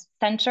Wellness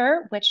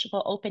Center, which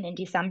will open in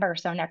December,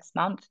 so next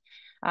month,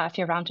 if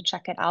you're around to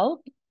check it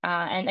out.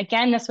 And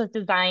again, this was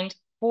designed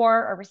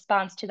for a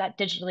response to that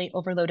digitally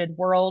overloaded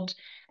world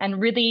and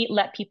really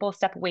let people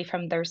step away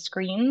from their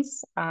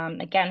screens.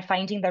 Again,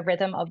 finding the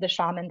rhythm of the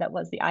shaman that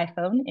was the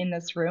iPhone in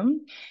this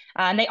room.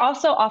 And they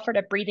also offered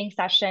a breathing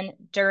session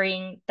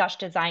during Dutch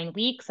Design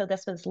Week. So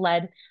this was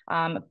led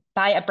by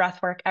a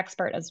breathwork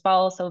expert as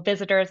well. So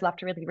visitors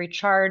left really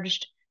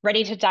recharged,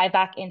 ready to dive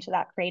back into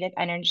that creative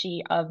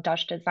energy of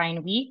Dutch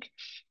Design Week.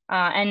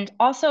 And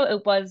also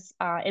it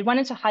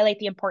wanted to highlight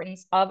the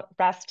importance of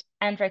rest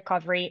and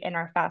recovery in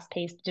our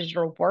fast-paced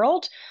digital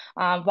world,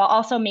 while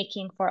also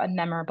making for a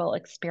memorable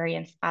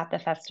experience at the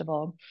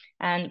festival.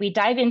 And we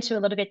dive into a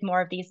little bit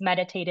more of these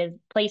meditative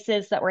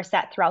places that were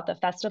set throughout the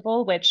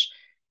festival, which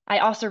I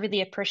also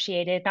really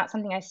appreciated. Not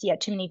something I see at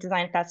too many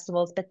design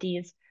festivals, but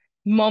these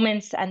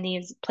moments and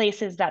these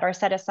places that are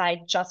set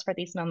aside just for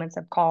these moments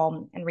of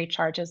calm and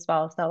recharge as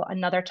well. So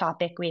another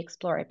topic we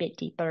explore a bit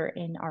deeper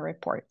in our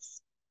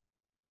reports.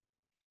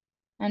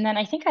 And then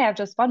I think I have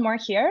just one more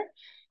here.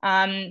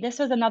 This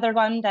was another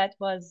one that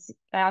was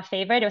a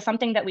favorite. It was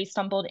something that we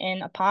stumbled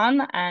in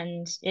upon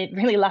and it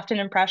really left an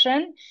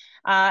impression.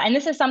 And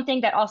this is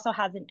something that also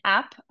has an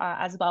app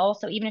as well.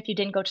 So even if you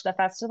didn't go to the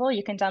festival,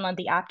 you can download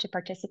the app to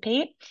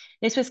participate.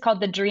 This was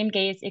called the Dream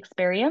Gaze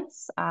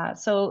Experience.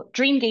 So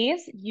Dream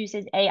Gaze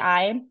uses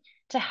AI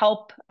to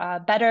help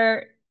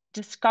better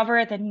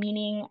discover the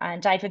meaning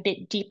and dive a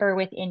bit deeper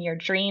within your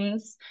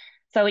dreams.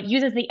 So it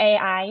uses the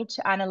AI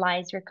to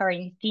analyze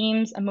recurring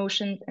themes,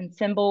 emotions, and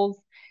symbols.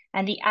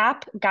 And the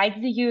app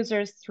guides the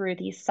users through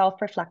these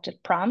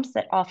self-reflective prompts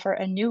that offer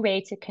a new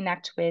way to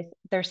connect with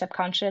their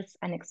subconscious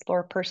and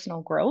explore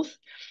personal growth.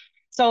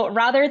 So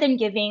rather than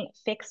giving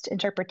fixed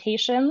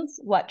interpretations,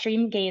 what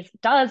Dream Gaze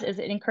does is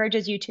it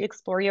encourages you to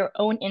explore your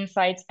own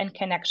insights and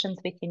connections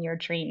within your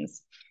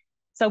dreams.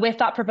 So with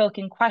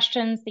thought-provoking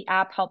questions, the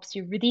app helps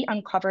you really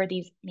uncover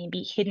these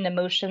maybe hidden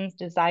emotions,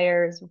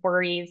 desires,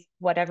 worries,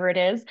 whatever it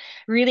is,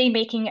 really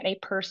making it a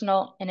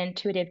personal and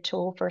intuitive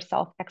tool for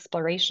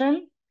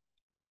self-exploration.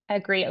 I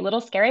agree, a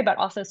little scary, but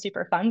also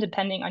super fun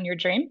depending on your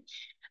dream.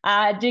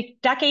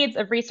 Decades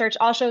of research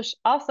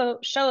also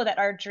show that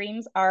our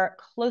dreams are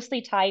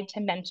closely tied to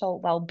mental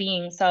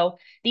well-being. So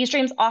these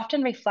dreams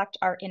often reflect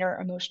our inner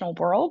emotional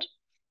world.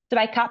 So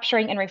by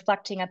capturing and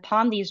reflecting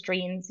upon these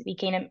dreams, we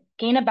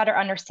gain a better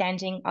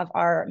understanding of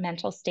our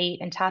mental state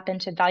and tap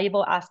into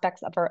valuable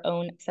aspects of our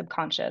own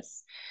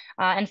subconscious.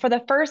 And for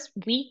the first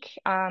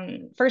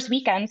weekend,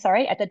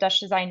 at the Dutch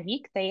Design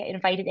Week, they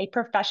invited a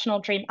professional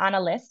dream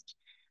analyst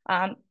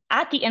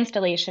at the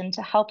installation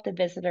to help the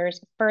visitors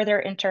further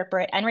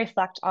interpret and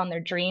reflect on their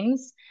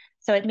dreams.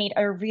 So it made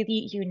a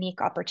really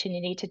unique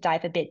opportunity to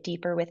dive a bit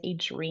deeper with a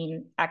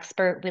dream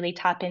expert, really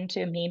tap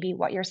into maybe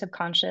what your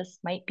subconscious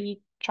might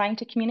be trying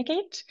to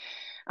communicate.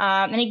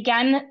 And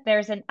again,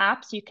 there's an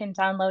app, so you can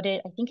download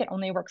it. I think it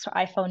only works for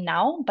iPhone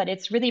now, but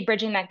it's really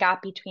bridging that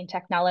gap between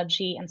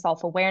technology and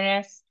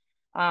self-awareness.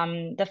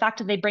 The fact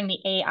that they bring the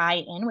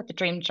AI in with the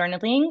dream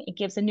journaling, it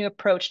gives a new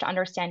approach to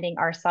understanding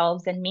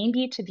ourselves and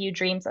maybe to view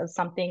dreams as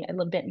something a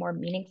little bit more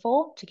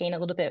meaningful, to gain a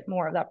little bit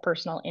more of that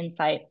personal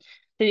insight.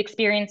 The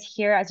experience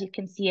here, as you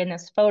can see in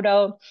this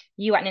photo,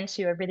 you went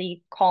into a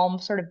really calm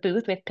sort of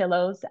booth with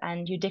pillows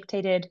and you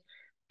dictated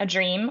a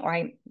dream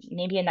or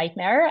maybe a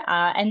nightmare.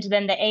 And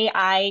then the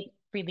AI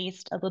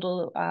released a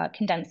little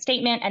condensed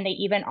statement, and they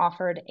even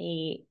offered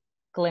a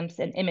glimpse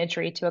and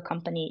imagery to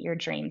accompany your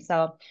dream.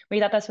 So we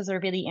thought this was a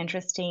really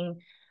interesting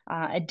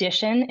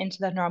addition into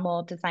the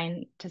normal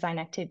design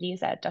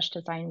activities at Dutch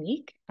Design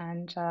Week.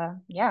 And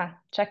yeah,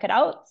 check it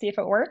out, see if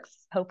it works.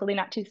 Hopefully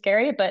not too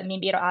scary, but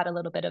maybe it'll add a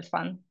little bit of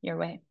fun your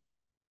way.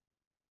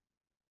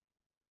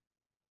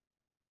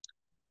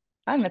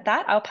 And with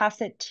that, I'll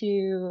pass it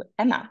to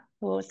Emma,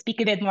 who will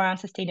speak a bit more on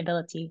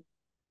sustainability.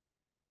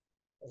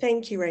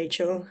 Thank you,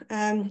 Rachel.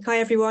 Hi,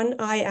 everyone.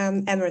 I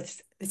am Emma.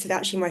 This is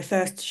actually my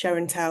first show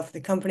and tell for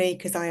the company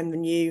because I am the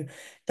new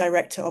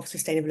Director of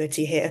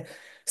Sustainability here.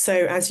 So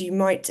as you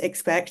might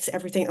expect,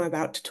 everything I'm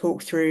about to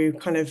talk through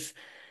kind of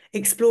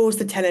explores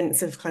the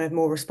tenets of kind of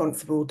more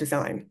responsible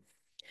design.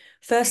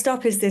 First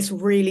up is this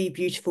really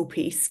beautiful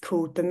piece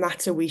called The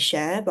Matter We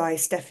Share by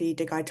Steffi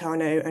De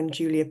Gaetano and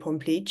Julia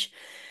Pomplice.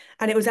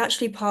 And it was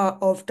actually part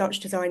of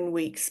Dutch Design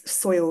Week's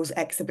Soils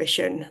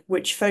exhibition,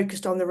 which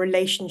focused on the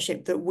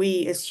relationship that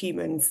we as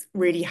humans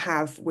really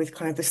have with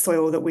kind of the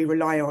soil that we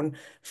rely on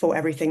for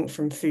everything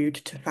from food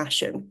to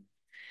fashion.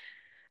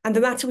 And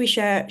The Matter We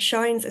Share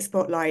shines a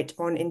spotlight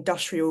on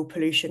industrial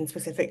pollution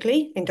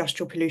specifically,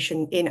 industrial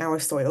pollution in our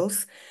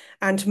soils,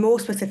 and more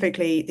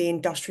specifically, the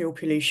industrial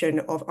pollution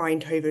of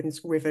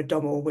Eindhoven's River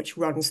Dommel, which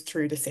runs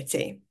through the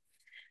city.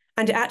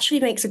 And it actually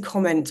makes a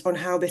comment on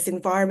how this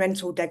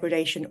environmental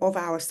degradation of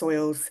our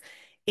soils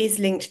is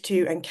linked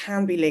to and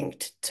can be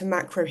linked to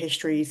macro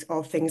histories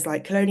of things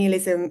like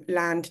colonialism,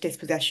 land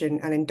dispossession,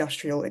 and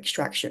industrial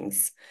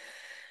extractions.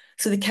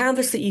 So the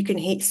canvas that you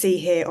can see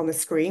here on the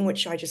screen,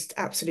 which I just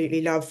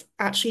absolutely love,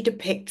 actually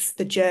depicts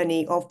the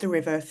journey of the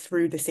river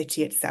through the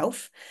city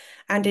itself.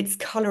 And its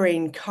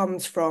colouring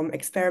comes from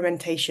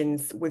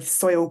experimentations with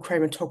soil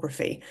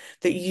chromatography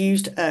that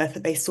used earth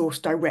that they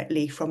sourced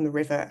directly from the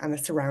river and the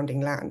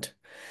surrounding land.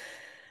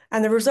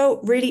 And the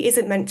result really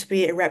isn't meant to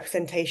be a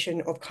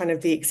representation of kind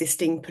of the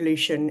existing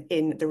pollution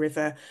in the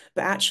river,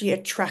 but actually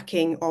a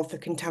tracking of the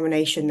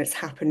contamination that's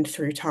happened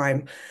through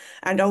time.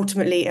 And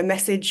ultimately a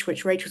message,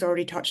 which Rachel's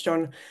already touched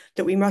on,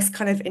 that we must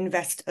kind of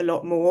invest a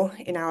lot more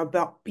in our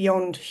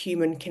beyond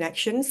human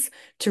connections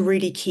to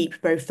really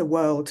keep both the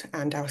world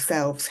and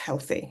ourselves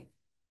healthy.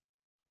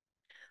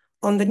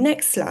 On the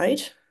next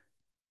slide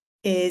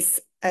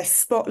is a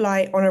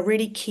spotlight on a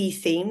really key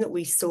theme that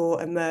we saw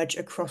emerge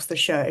across the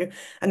show,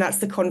 and that's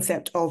the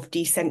concept of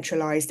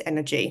decentralized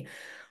energy,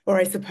 or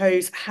I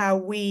suppose how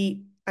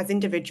we as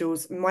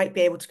individuals might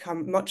be able to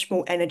become much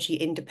more energy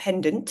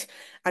independent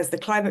as the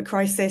climate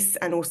crisis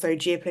and also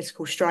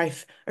geopolitical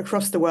strife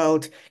across the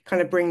world kind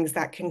of brings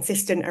that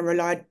consistent and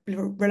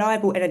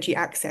reliable energy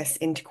access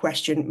into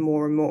question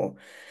more and more.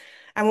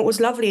 And what was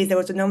lovely is there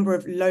was a number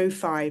of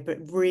lo-fi but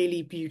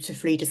really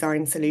beautifully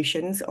designed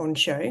solutions on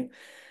show.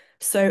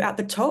 So at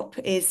the top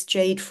is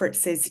Jade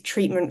Fritz's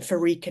Treatment for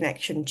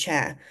Reconnection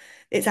chair.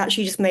 It's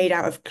actually just made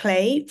out of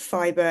clay,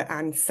 fibre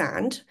and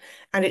sand,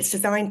 and it's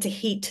designed to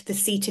heat the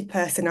seated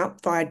person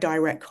up via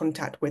direct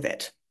contact with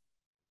it.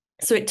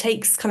 So it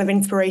takes kind of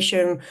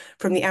inspiration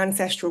from the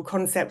ancestral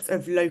concepts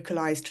of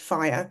localized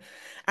fire,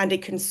 and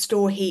it can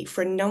store heat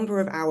for a number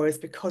of hours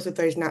because of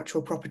those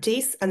natural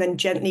properties, and then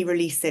gently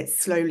release it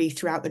slowly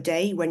throughout the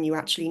day when you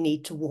actually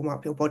need to warm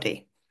up your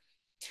body.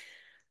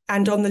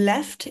 And on the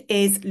left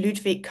is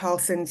Ludwig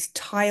Carlson's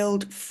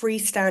tiled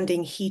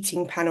freestanding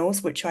heating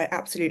panels, which I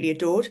absolutely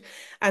adored.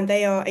 And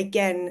they are,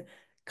 again,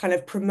 kind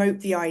of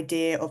promote the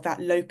idea of that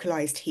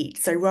localized heat.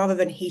 So rather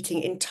than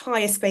heating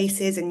entire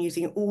spaces and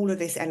using all of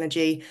this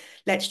energy,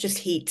 let's just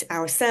heat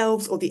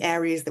ourselves or the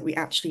areas that we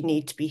actually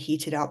need to be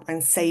heated up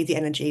and save the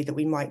energy that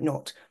we might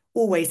not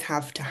always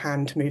have to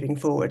hand moving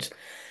forward.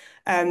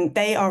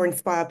 They are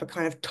inspired by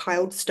kind of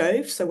tiled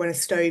stoves. So when a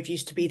stove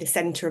used to be the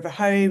center of a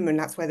home, and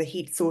that's where the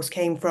heat source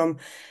came from,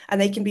 and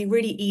they can be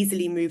really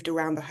easily moved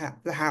around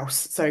the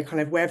house. So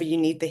kind of wherever you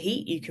need the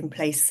heat, you can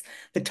place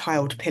the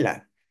tiled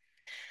pillar.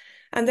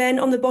 And then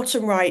on the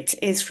bottom right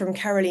is from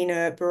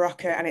Carolina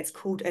Baraka, and it's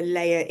called A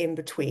Layer in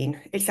Between.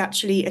 It's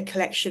actually a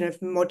collection of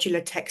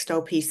modular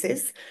textile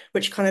pieces,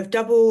 which kind of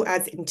double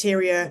as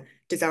interior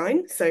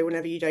design. So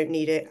whenever you don't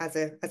need it as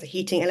a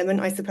heating element,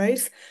 I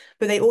suppose.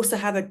 But they also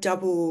have a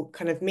double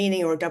kind of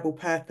meaning or a double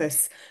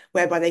purpose,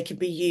 whereby they can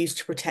be used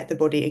to protect the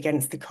body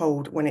against the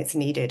cold when it's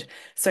needed.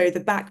 So the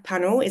back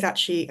panel is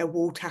actually a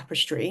wall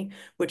tapestry,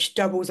 which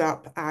doubles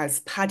up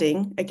as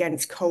padding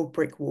against cold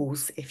brick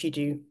walls if you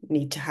do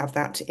need to have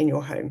that in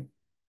your home.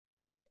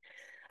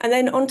 And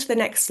then on to the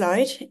next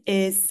slide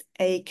is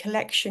a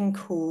collection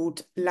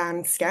called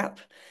Landscape.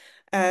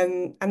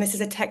 And this is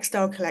a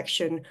textile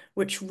collection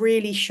which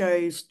really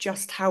shows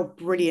just how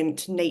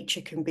brilliant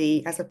nature can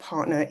be as a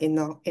partner in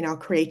our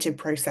creative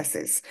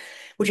processes,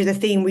 which is a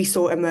theme we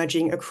saw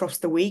emerging across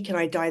the week, and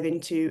I dive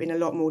into in a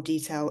lot more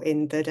detail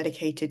in the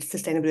dedicated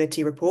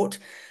sustainability report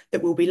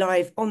that will be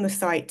live on the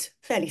site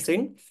fairly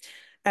soon.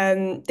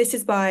 This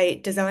is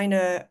by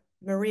designer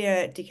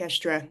Maria Di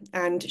Kestra,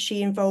 and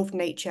she involved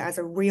nature as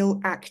a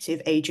real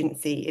active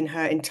agency in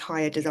her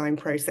entire design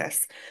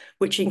process,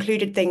 which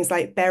included things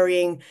like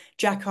burying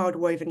jacquard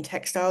woven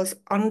textiles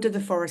under the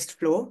forest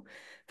floor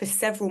for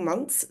several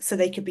months so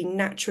they could be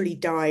naturally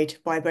dyed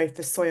by both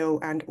the soil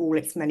and all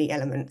its many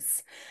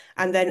elements.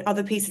 And then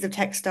other pieces of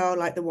textile,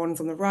 like the ones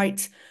on the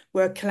right,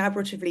 were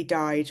collaboratively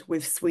dyed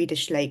with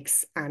Swedish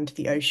lakes and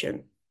the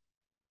ocean.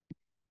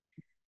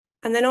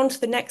 And then on to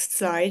the next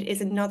slide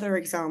is another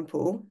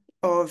example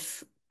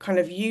of kind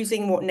of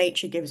using what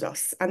nature gives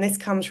us. And this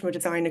comes from a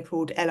designer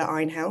called Ella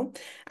Einhell,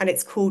 and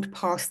it's called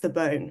Pass the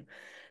Bone.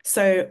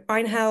 So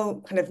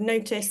Einhell kind of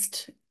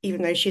noticed,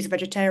 even though she's a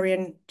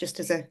vegetarian,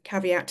 just as a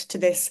caveat to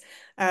this,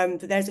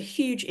 that there's a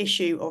huge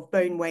issue of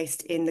bone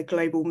waste in the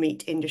global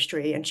meat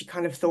industry. And she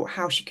kind of thought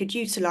how she could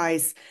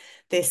utilize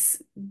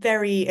this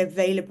very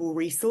available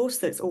resource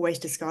that's always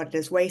discarded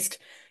as waste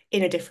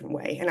in a different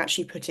way and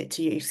actually put it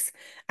to use.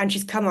 And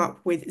she's come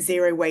up with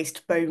zero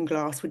waste bone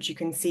glass, which you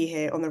can see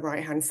here on the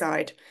right-hand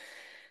side.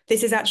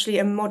 This is actually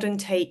a modern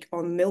take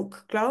on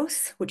milk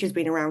glass, which has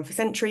been around for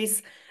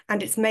centuries,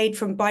 and it's made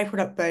from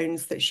byproduct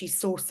bones that she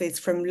sources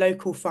from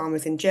local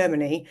farmers in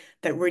Germany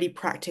that really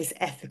practice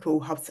ethical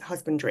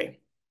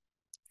husbandry.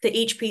 So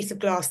each piece of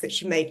glass that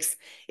she makes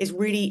is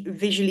really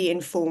visually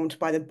informed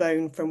by the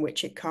bone from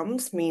which it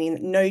comes, meaning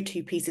that no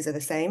two pieces are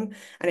the same.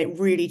 And it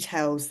really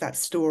tells that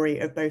story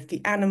of both the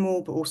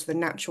animal, but also the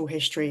natural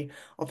history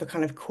of the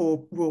kind of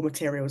core raw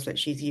materials that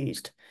she's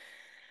used.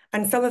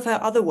 And some of her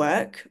other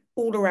work,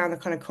 all around the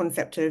kind of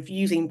concept of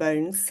using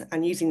bones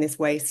and using this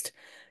waste,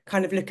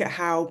 kind of look at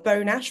how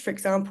bone ash, for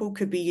example,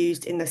 could be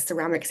used in the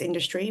ceramics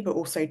industry, but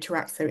also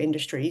terrazzo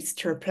industries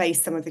to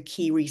replace some of the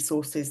key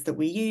resources that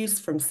we use,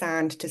 from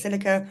sand to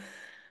silica.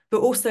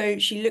 But also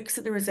she looks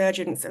at the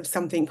resurgence of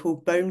something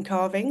called bone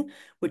carving,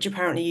 which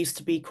apparently used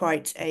to be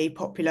quite a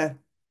popular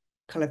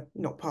kind of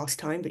not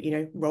pastime, but,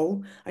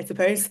 role, I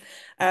suppose,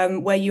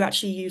 where you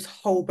actually use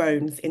whole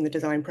bones in the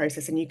design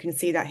process. And you can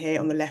see that here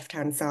on the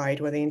left-hand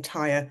side, where the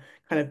entire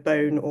kind of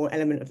bone or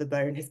element of the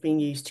bone has been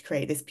used to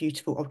create this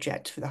beautiful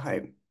object for the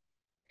home.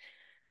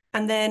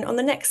 And then on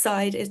the next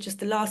side is just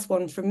the last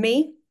one from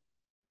me.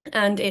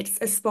 And it's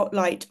a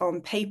spotlight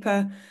on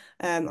paper.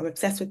 I'm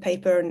obsessed with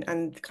paper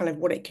and kind of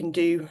what it can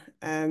do.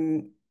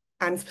 And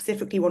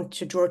specifically wanted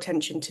to draw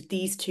attention to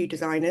these two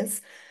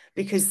designers,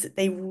 because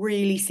they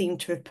really seem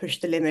to have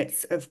pushed the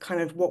limits of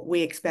kind of what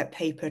we expect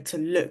paper to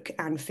look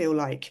and feel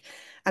like.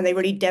 And they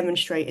really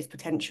demonstrate its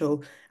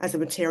potential as a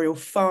material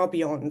far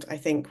beyond, I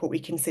think, what we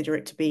consider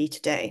it to be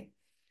today.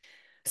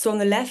 So on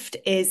the left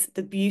is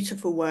the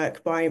beautiful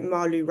work by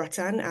Marlu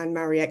Rattan and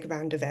Marieke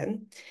van der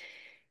Ven.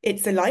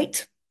 It's a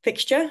light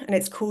fixture and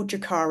it's called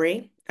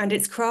Jacari, and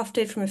it's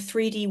crafted from a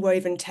 3D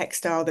woven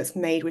textile that's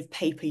made with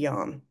paper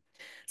yarn.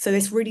 So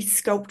this really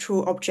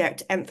sculptural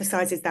object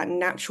emphasizes that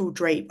natural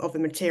drape of the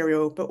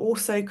material, but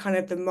also kind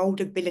of the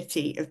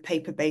moldability of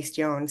paper-based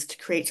yarns to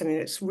create something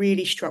that's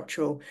really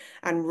structural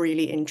and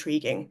really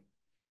intriguing.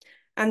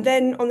 And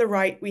then on the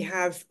right, we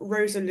have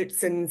Rosa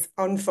Lutzen's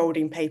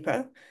Unfolding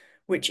Paper,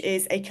 which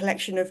is a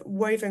collection of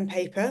woven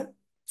paper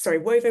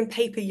woven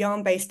paper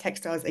yarn-based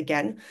textiles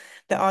again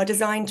that are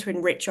designed to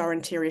enrich our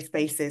interior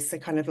spaces, so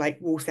kind of like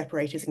wall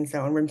separators and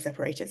so on, room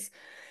separators.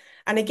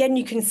 And again,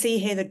 you can see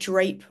here the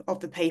drape of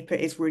the paper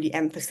is really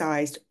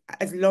emphasized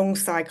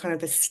alongside kind of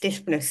the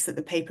stiffness that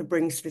the paper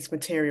brings to this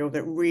material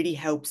that really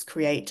helps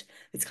create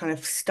this kind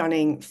of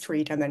stunning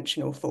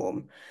three-dimensional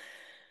form.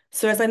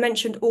 So as I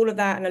mentioned, all of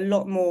that and a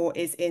lot more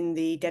is in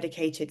the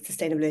dedicated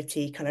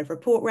sustainability kind of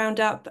report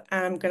roundup.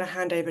 And I'm going to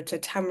hand over to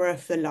Tamara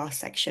for the last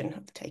section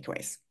of the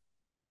takeaways.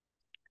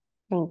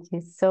 Thank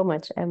you so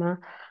much, Emma.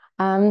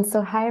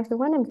 So hi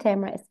everyone, I'm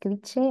Tamara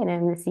Escalice and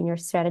I'm the Senior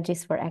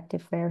Strategist for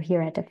Activewear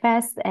here at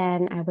FS.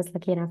 And I was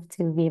lucky enough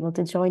to be able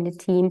to join the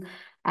team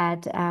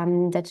at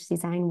Dutch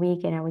Design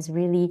Week, and I was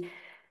really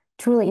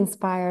truly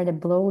inspired and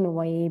blown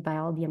away by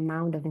all the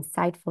amount of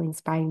insightful,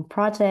 inspiring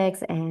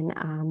projects. And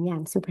yeah,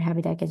 I'm super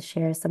happy that I can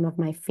share some of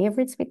my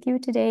favorites with you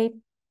today.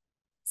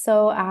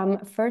 So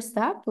first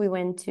up, we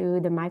went to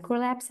the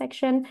Microlab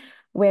section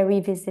where we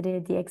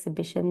visited the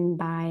exhibition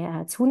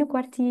by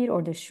Schoenenkwartier,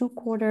 or the Shoe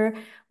Quarter,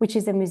 which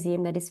is a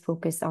museum that is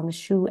focused on the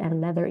shoe and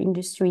leather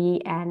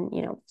industry and,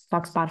 you know,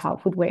 talks about how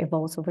footwear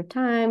evolves over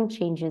time,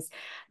 changes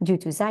due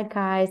to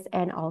zeitgeist,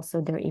 and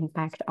also their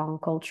impact on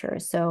culture.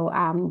 So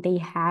they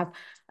have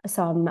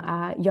some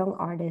young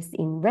artists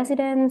in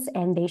residence,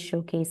 and they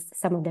showcased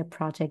some of their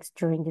projects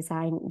during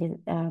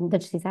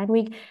Dutch Design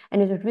Week.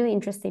 And it was really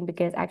interesting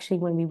because actually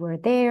when we were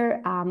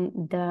there,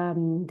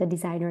 the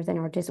designers and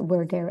artists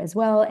were there as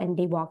well, and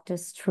they walked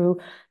us through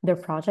their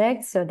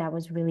projects. So that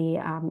was really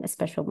a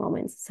special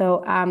moment.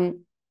 So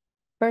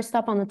first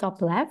up on the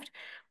top left,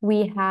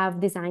 we have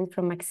design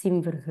from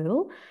Maxime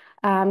Verheul.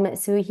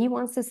 So he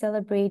wants to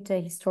celebrate the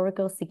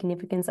historical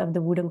significance of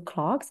the wooden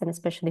clocks, and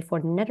especially for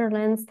the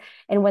Netherlands,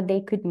 and what they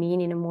could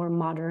mean in a more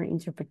modern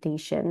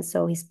interpretation.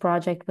 So his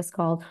project was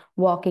called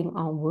Walking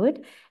on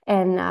Wood.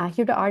 And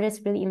here the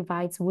artist really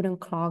invites wooden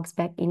clocks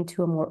back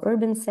into a more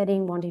urban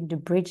setting, wanting to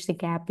bridge the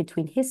gap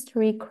between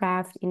history,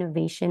 craft,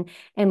 innovation,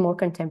 and more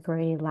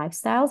contemporary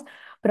lifestyles,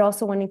 but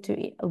also wanting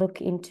to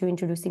look into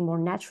introducing more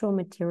natural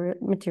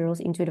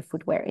materials into the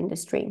footwear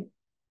industry.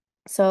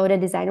 So the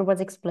designer was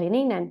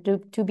explaining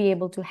that to be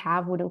able to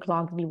have wooden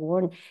clogs be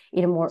worn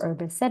in a more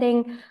urban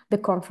setting, the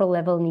comfort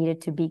level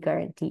needed to be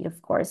guaranteed,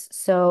 of course.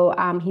 So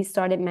he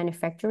started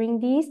manufacturing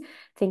these,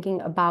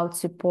 thinking about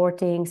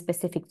supporting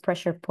specific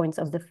pressure points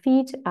of the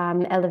feet,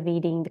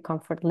 elevating the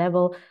comfort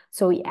level.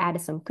 So he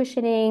added some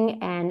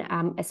cushioning and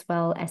as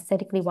well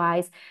aesthetically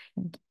wise,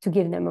 to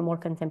give them a more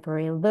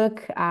contemporary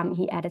look.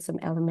 He added some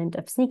element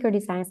of sneaker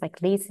designs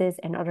like laces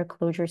and other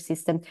closure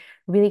systems,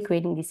 really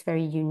creating these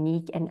very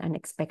unique and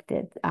unexpected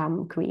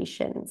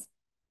creations.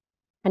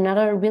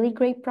 Another really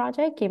great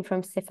project came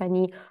from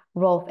Stephanie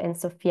Rolf and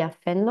Sophia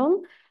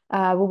Fenlon.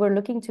 We were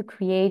looking to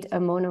create a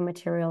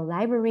monomaterial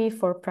library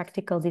for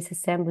practical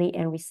disassembly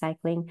and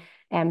recycling.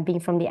 And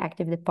being from the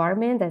active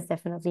department, that's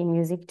definitely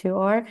music to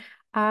our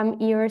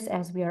ears,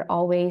 as we are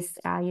always,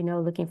 you know,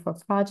 looking for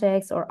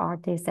projects or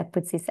artists that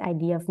puts this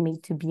idea of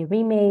made to be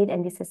remade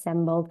and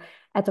disassembled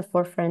at the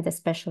forefront,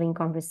 especially in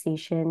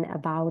conversation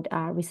about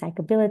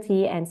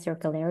recyclability and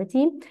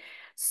circularity.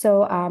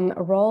 So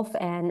Rolf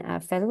and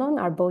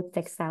Fenlon are both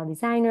textile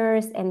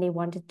designers, and they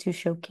wanted to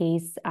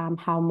showcase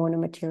how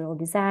monomaterial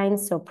design,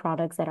 so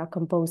products that are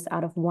composed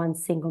out of one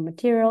single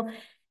material,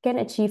 can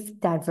achieve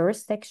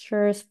diverse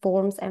textures,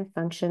 forms, and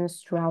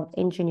functions throughout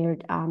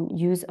engineered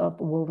use of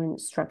woven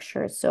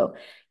structures. So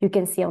you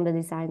can see on the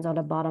designs on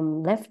the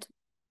bottom left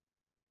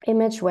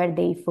image where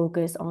they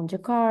focus on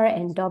jacquard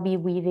and dobby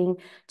weaving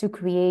to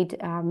create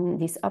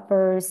these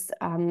uppers,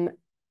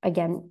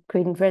 again,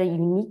 creating very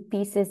unique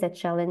pieces that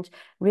challenge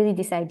really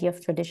this idea of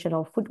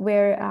traditional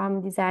footwear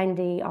design.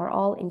 They are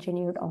all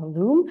engineered on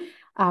loom,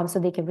 so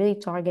they can really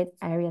target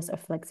areas of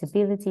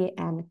flexibility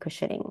and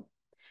cushioning.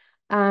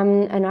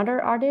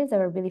 Another artist that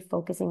were really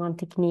focusing on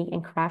technique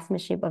and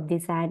craftsmanship of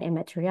design and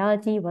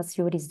materiality was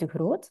Joris de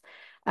Groot.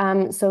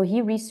 So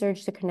he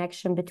researched the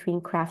connection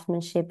between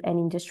craftsmanship and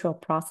industrial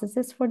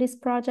processes for this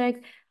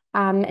project,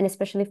 and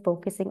especially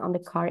focusing on the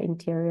car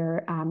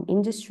interior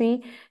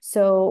industry.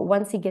 So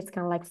once he gets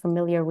kind of like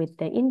familiar with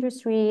the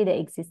industry, the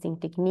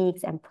existing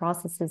techniques and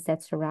processes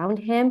that surround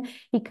him,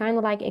 he kind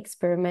of like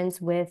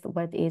experiments with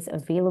what is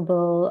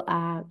available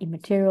in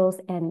materials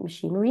and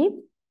machinery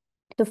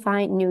to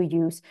find new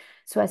use.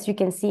 So as you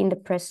can see in the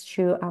pressed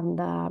shoe on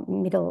the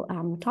middle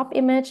top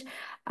image,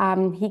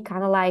 he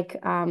kind of like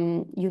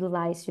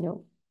utilized, you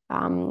know,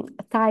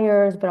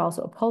 tires, but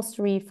also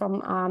upholstery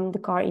from the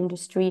car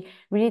industry,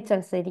 really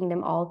translating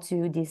them all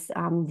to this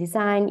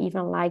design,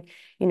 even like,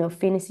 you know,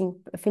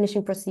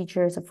 finishing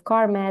procedures of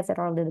car mats that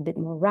are a little bit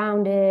more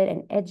rounded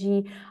and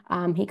edgy.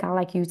 He kind of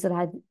like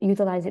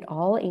utilize it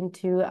all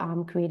into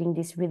creating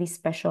these really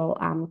special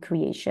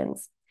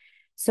creations.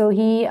 So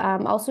he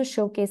also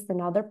showcased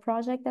another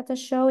project at the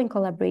show in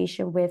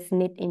collaboration with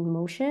Knit in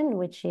Motion,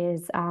 which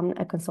is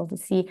a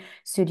consultancy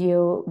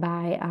studio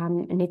by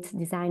knit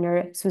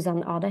designer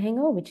Susan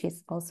Oudehengel, which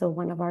is also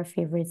one of our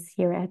favorites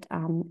here at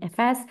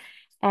FS.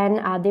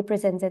 And they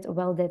presented a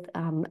welded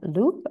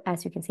loop,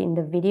 as you can see in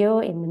the video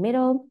in the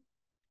middle.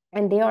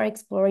 And they are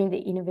exploring the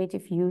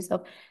innovative use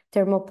of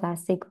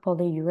thermoplastic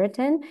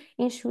polyurethane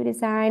in shoe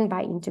design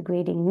by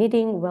integrating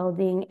knitting,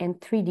 welding, and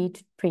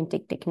 3D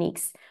printing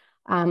techniques.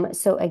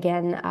 So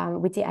again,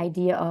 with the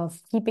idea of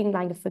keeping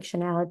like the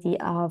functionality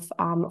of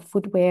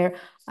footwear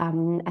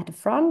at the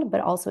front,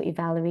 but also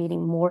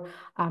evaluating more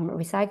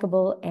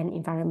recyclable and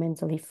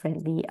environmentally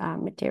friendly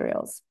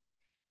materials.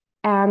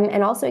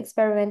 And also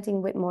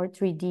experimenting with more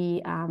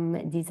 3D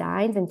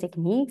designs and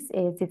techniques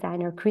is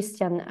designer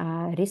Christian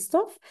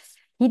Ristov.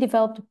 He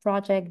developed a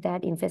project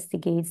that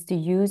investigates the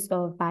use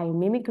of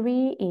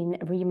biomimicry in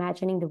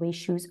reimagining the way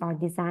shoes are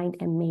designed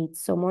and made.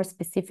 So more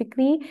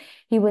specifically,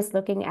 he was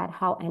looking at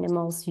how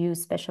animals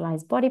use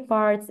specialized body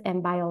parts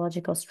and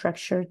biological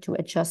structure to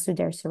adjust to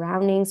their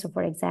surroundings. So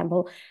for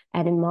example,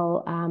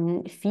 animal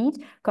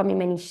feet come in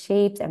many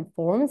shapes and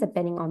forms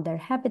depending on their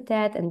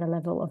habitat and the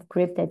level of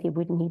grip that they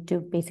would need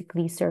to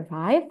basically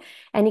survive.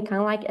 And he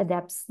kind of like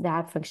adapts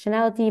that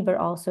functionality, but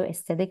also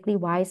aesthetically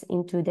wise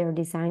into their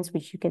designs,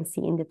 which you can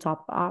see in the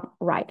top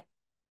right.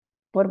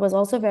 What was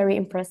also very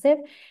impressive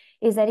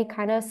is that he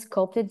kind of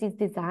sculpted this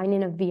design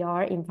in a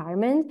VR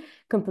environment,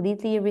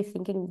 completely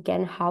rethinking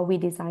again how we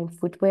design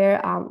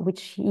footwear,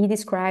 which he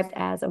described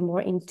as a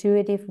more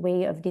intuitive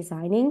way of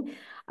designing,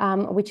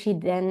 which he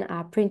then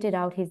printed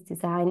out his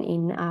design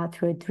in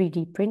through a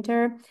 3D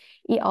printer.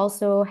 He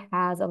also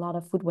has a lot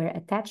of footwear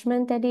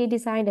attachment that he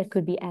designed that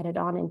could be added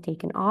on and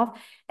taken off,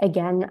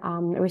 again,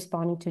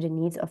 responding to the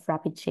needs of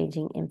rapid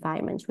changing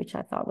environments, which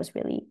I thought was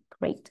really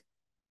great.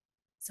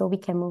 So we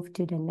can move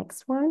to the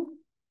next one.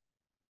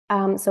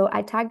 So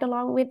I tagged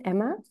along with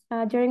Emma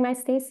during my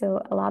stay. So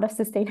a lot of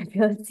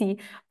sustainability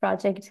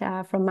projects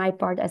from my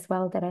part as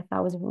well that I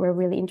thought were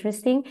really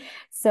interesting.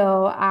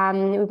 So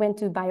we went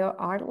to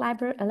BioArt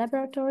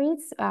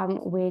laboratories,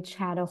 which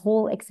had a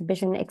whole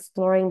exhibition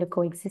exploring the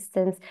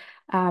coexistence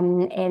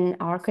and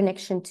our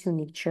connection to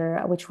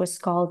nature, which was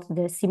called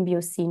the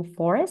Symbiocene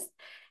Forest.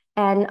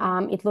 And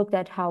it looked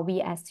at how we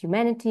as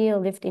humanity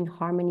lived in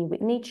harmony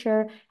with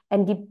nature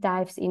and deep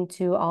dives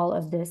into all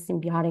of the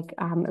symbiotic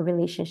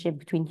relationship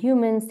between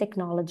humans,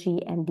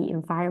 technology, and the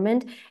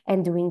environment,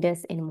 and doing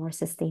this in more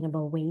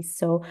sustainable ways.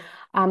 So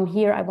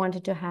here I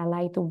wanted to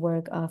highlight the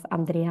work of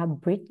Andrea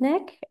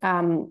Britnek.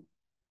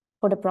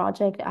 For the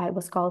project, it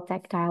was called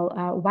Tactile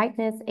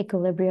Whiteness,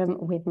 Equilibrium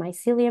with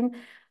Mycelium.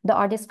 The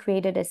artist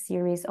created a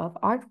series of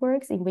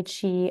artworks in which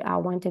she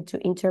wanted to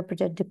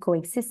interpret the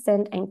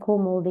coexistent and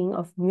co-molding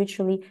of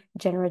mutually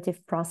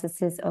generative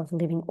processes of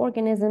living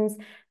organisms,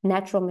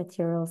 natural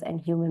materials,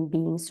 and human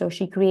beings. So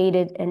she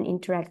created an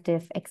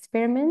interactive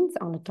experiment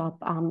on the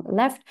top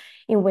left,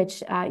 in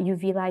which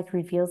UV light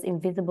reveals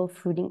invisible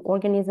fruiting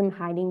organism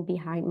hiding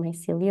behind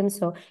mycelium.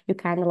 So you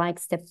kind of like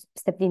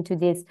stepped into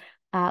this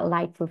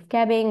light-proof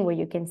cabin where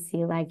you can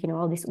see like, you know,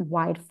 all these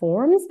white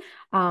forms.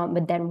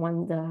 But then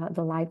when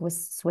the light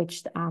was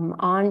switched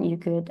on, you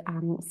could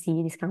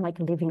see these kind of like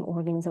living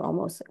organisms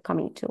almost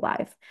coming to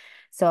life.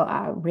 So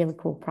a really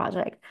cool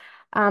project.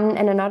 And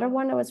another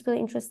one that was really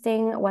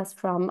interesting was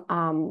from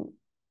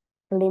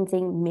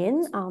Linting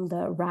Min on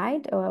the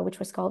right, which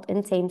was called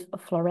Untamed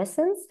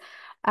Fluorescence.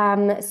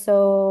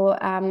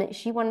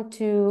 She wanted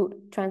to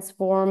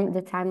transform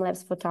the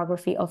time-lapse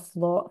photography of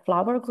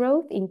flower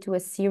growth into a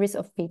series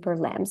of paper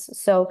lamps.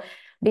 So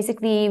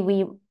basically,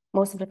 we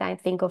most of the time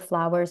think of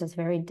flowers as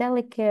very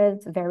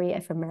delicate, very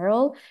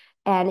ephemeral.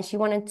 And she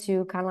wanted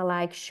to kind of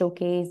like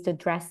showcase the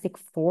drastic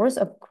force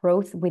of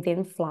growth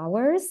within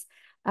flowers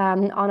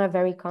on a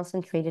very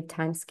concentrated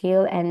time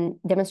scale and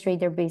demonstrate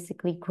their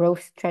basically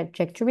growth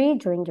trajectory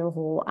during their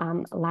whole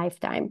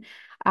lifetime.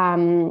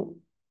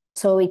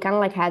 So it kind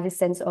of like had this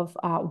sense of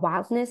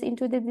wildness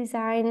into the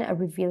design,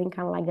 revealing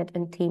kind of like that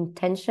untamed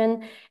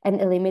tension and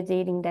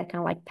eliminating that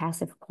kind of like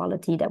passive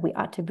quality that we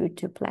attribute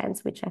to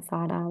plants, which I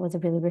thought was a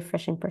really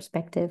refreshing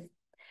perspective.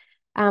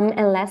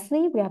 And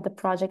lastly, we have the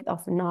project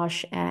of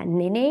Nash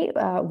Nene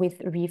with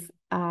Reef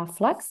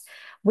Flux,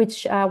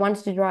 which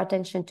wanted to draw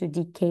attention to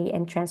decay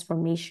and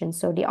transformation.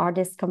 So the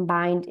artist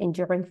combined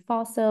enduring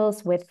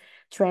fossils with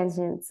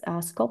transient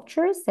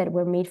sculptures that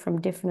were made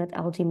from different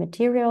algae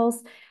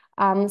materials.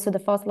 So the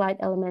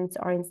fossilized elements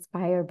are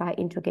inspired by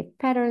intricate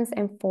patterns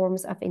and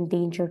forms of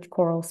endangered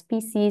coral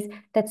species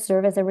that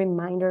serve as a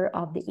reminder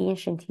of the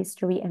ancient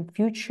history and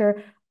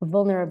future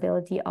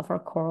vulnerability of our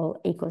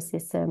coral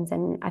ecosystems.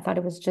 And I thought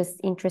it was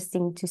just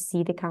interesting to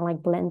see the kind of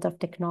like blend of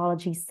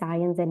technology,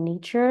 science, and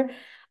nature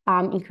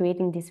in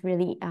creating these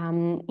really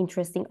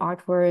interesting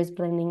artworks,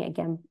 blending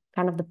again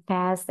kind of the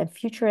past and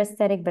future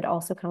aesthetic, but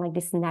also kind of like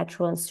this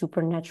natural and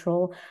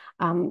supernatural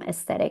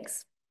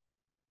aesthetics.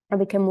 And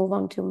we can move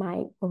on to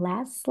my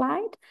last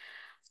slide.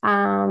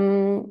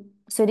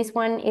 So this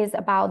one is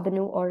about the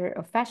New Order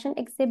of Fashion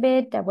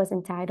exhibit that was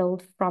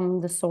entitled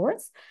From the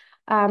Source.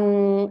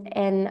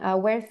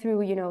 Where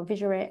through, you know,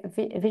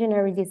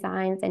 visionary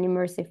designs and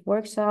immersive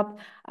workshop,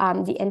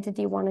 the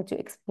entity wanted to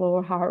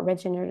explore how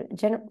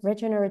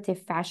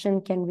regenerative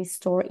fashion can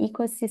restore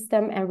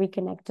ecosystem and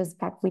reconnect us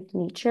back with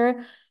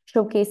nature,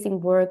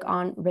 showcasing work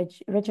on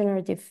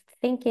regenerative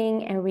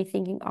thinking and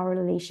rethinking our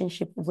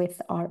relationship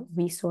with our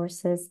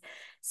resources.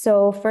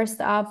 So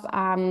first up,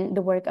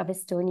 the work of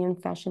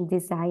Estonian fashion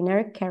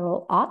designer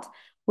Carol Ott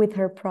with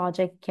her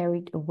project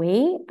Carried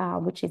Away,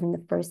 which is in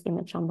the first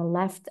image on the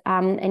left.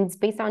 And it's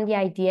based on the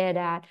idea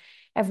that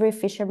every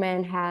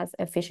fisherman has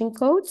a fishing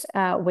coat,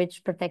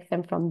 which protects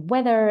them from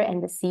weather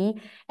and the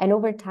sea. And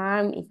over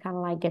time, it kind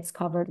of like gets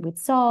covered with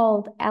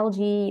salt,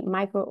 algae,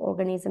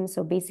 microorganisms.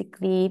 So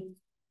basically,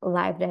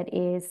 life that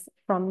is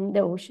from the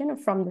ocean or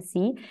from the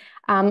sea.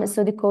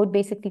 So the code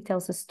basically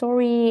tells a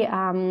story.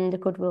 The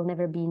code will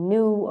never be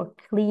new or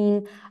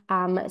clean.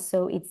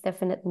 So it's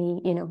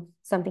definitely,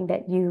 something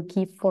that you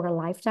keep for a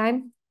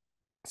lifetime.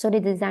 So the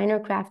designer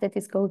crafted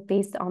this code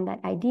based on that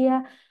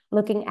idea,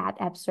 looking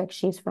at abstract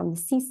shapes from the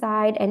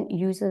seaside and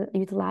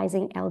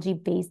utilizing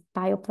algae-based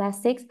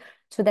bioplastics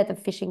so that the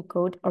fishing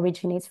code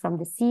originates from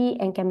the sea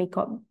and can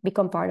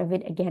become part of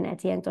it again at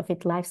the end of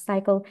its life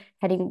cycle,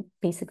 heading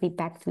basically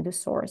back to the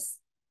source.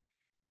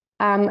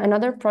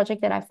 Another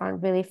project that I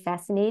found really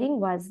fascinating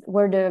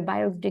were the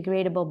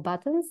biodegradable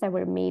buttons that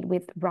were made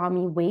with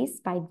Rami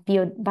waste by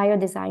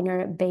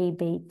biodesigner Bei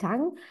Bei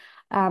Tang.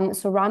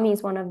 So Rami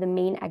is one of the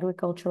main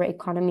agricultural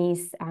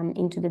economies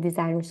into the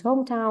designer's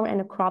hometown and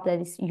a crop that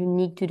is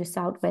unique to the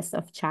southwest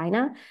of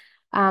China.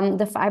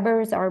 The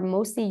fibers are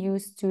mostly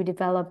used to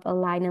develop a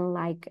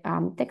linen-like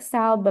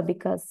textile, but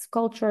because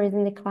culture is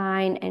in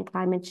decline and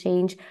climate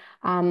change,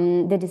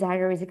 the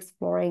designer is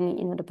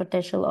exploring, the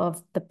potential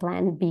of the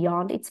plant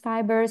beyond its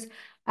fibers.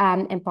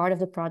 And part of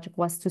the project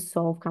was to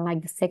solve kind of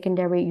like the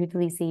secondary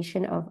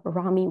utilization of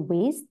Rami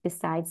waste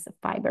besides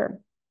fiber.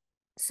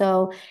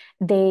 So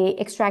they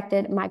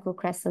extracted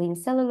microcrystalline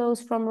cellulose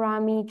from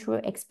Rami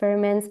through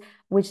experiments,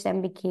 which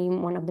then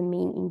became one of the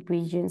main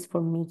ingredients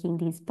for making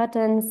these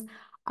buttons.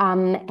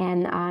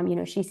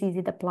 She sees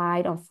it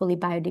applied on fully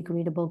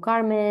biodegradable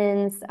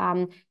garments,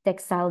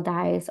 textile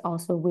dyes,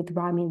 also with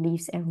Rami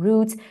leaves and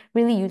roots,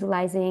 really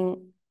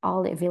utilizing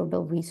all the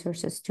available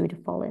resources to the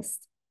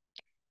fullest.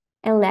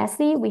 And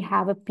lastly, we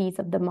have a piece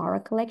of the Mara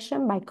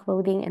collection by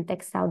clothing and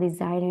textile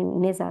designer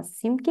Neza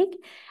Simkik.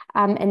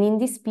 And in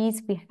this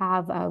piece, we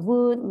have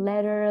wood,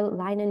 leather,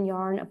 linen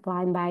yarn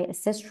applied by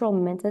ancestral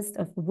methods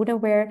of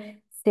woodenware,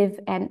 sieve,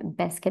 and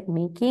basket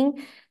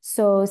making.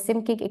 So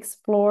Simkik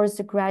explores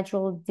the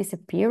gradual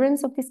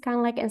disappearance of these kind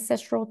of like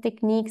ancestral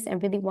techniques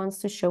and really wants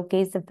to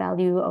showcase the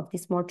value of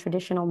these more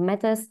traditional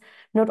methods,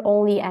 not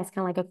only as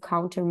kind of like a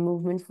counter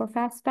movement for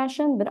fast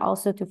fashion, but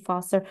also to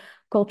foster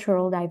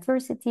cultural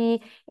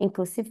diversity,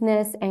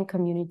 inclusiveness, and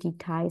community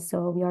ties.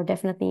 So we are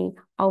definitely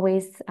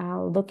always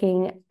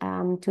looking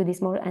to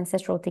these more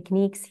ancestral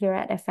techniques here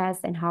at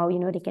FS and how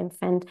they can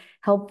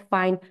help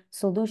find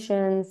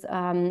solutions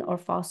or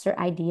foster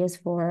ideas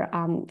for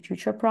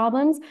future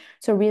problems.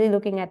 So really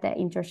looking at the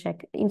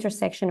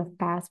intersection of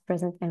past,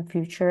 present, and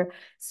future.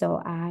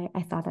 So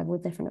I thought I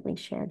would definitely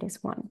share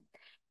this one.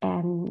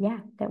 And yeah,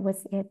 that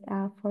was it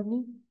for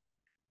me.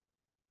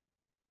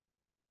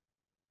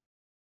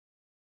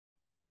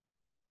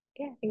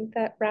 Yeah, I think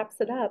that wraps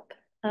it up.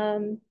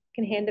 Can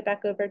hand it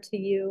back over to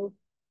you,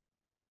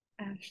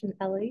 Ash and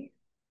Ellie.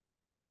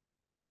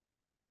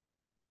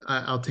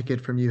 I'll take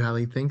it from you,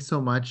 Hallie. Thanks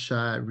so much.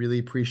 Really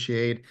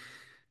appreciate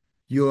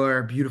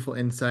your beautiful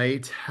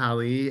insight,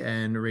 Hallie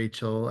and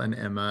Rachel and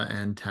Emma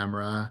and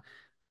Tamara.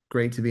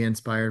 Great to be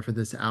inspired for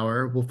this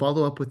hour. We'll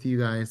follow up with you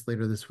guys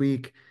later this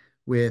week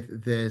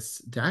with this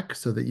deck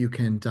so that you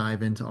can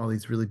dive into all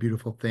these really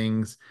beautiful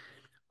things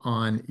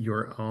on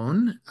your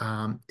own.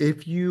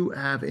 If you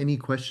have any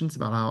questions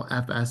about how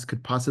FS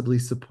could possibly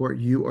support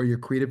you or your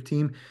creative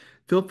team,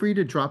 feel free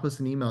to drop us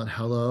an email at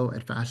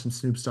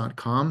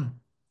hello@fashionsnoops.com.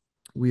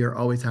 We are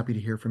always happy to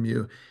hear from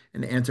you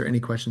and answer any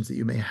questions that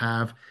you may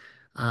have.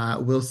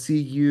 We'll see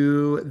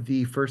you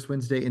the first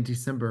Wednesday in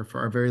December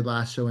for our very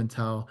last show and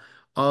tell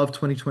of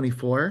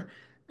 2024.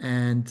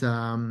 And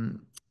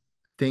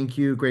thank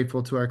you.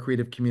 Grateful to our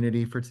creative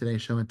community for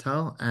today's show and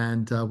tell.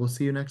 And we'll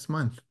see you next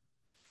month.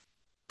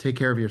 Take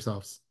care of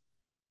yourselves.